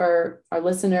 both for our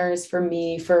listeners, for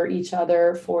me, for each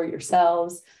other, for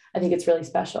yourselves. I think it's really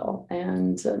special,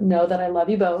 and know that I love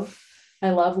you both. I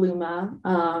love Luma.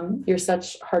 You're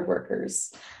such hard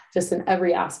workers, just in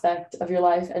every aspect of your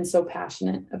life, and so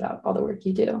passionate about all the work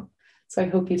you do. So I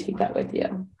hope you take that with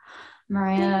you.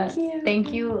 Mariah,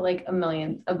 thank you like a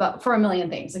million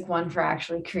things. Like one, for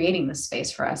actually creating this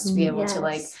space for us to be able to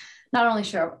like not only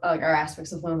share like our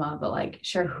aspects of Luma, but like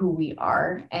share who we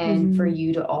are, and for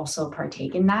you to also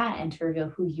partake in that and to reveal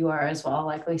who you are as well.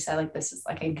 Like we said, like this is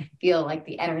like, I can feel like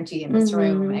the energy in this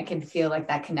room. I can feel like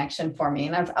that connection for me,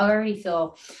 and I already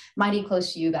feel mighty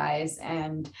close to you guys,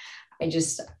 and I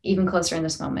just even closer in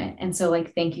this moment. And so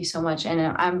like, thank you so much. And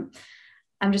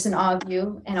I'm just in awe of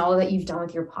you and all that you've done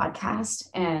with your podcast.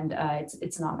 And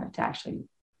it's an honor to actually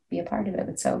be a part of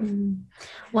it. So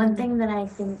one thing that I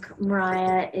think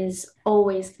Mariah is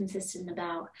always consistent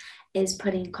about is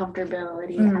putting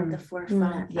comfortability at the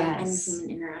forefront of any human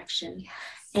interaction.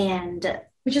 And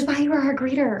which is why you are our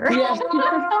greeter. Yeah.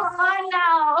 I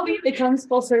know. It comes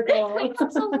full circle. It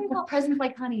comes full circle. Presents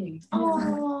like honey.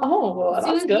 Oh, that's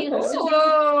soothing, good.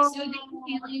 soothing,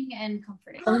 healing, and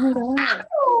comforting. Oh my god.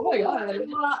 Oh my god.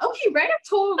 Okay, right up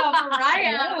told about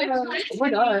Mariah. Oh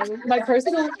my god.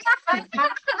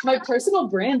 My personal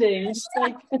branding just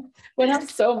like went up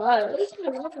so much.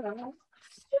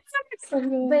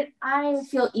 But I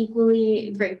feel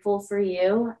equally grateful for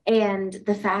you, and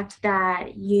the fact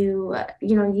that you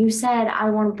said, I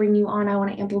want to bring you on, I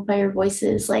want to amplify your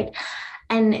voices, like,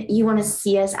 and you want to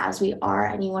see us as we are,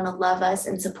 and you want to love us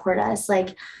and support us.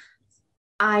 Like,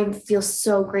 I feel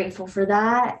so grateful for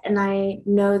that. And I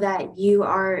know that you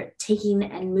are taking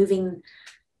and moving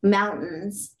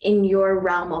mountains in your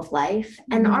realm of life.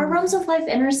 And our realms of life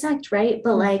intersect, right?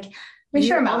 But like, we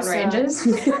share mountain ranges.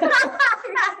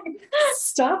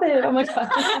 Stop it. Oh my God.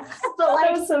 But like,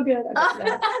 That was so good.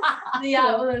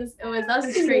 yeah, it was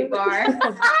us straight bar.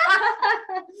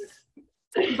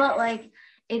 But like,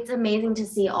 it's amazing to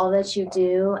see all that you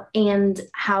do and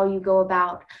how you go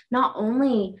about not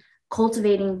only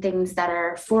cultivating things that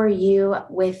are for you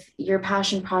with your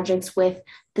passion projects, with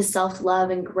the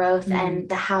self-love and growth and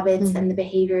the habits and the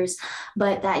behaviors,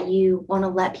 but that you want to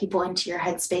let people into your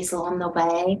headspace along the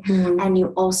way. And you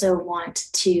also want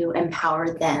to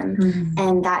empower them.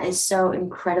 And that is so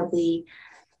incredibly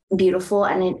beautiful.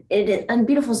 And and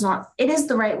beautiful is not, it is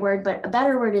the right word, but a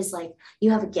better word is like,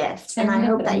 you have a gift. And I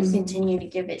hope that you continue to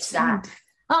give it to that.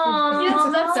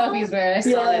 Oh, that's Sophie's very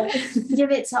solid.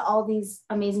 Give it to all these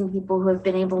amazing people who have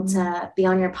been able to be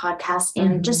on your podcast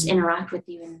and just interact with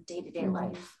you in day-to-day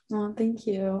life. Oh, thank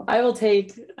you. I will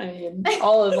take,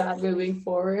 all of that moving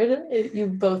forward. You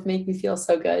both make me feel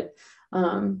so good.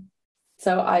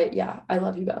 So I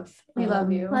love you both. We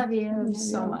love you. Love you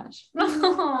so much.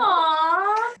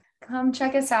 Aww. Come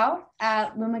check us out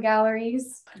at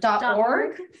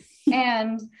lumagalleries.org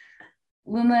and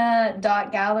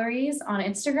luma.galleries on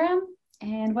Instagram.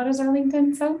 And what is our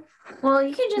LinkedIn? So, well,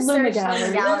 you can just Luma search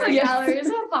Galleries. Luma Galleries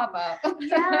will pop up.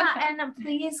 Yeah, and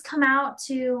please come out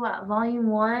to Volume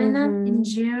 1 in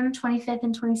June 25th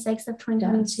and 26th of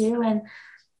 2022. Yes. And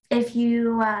if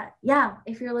you,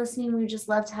 if you're listening, we just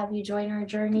love to have you join our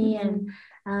journey and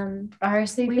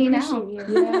RSVP we now. appreciate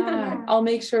you. Yeah, I'll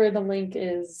make sure the link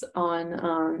is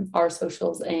on our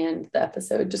socials and the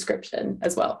episode description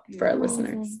as well for our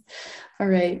listeners. All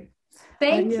right.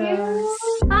 Thank you.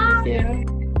 Bye. Thank you.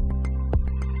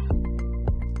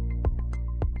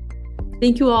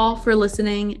 Thank you all for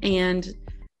listening and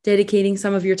dedicating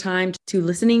some of your time to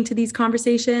listening to these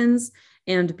conversations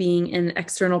and being an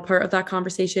external part of that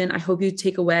conversation. I hope you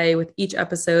take away with each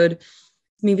episode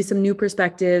maybe some new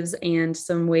perspectives and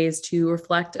some ways to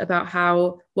reflect about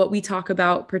how what we talk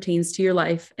about pertains to your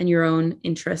life and your own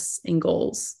interests and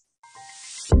goals.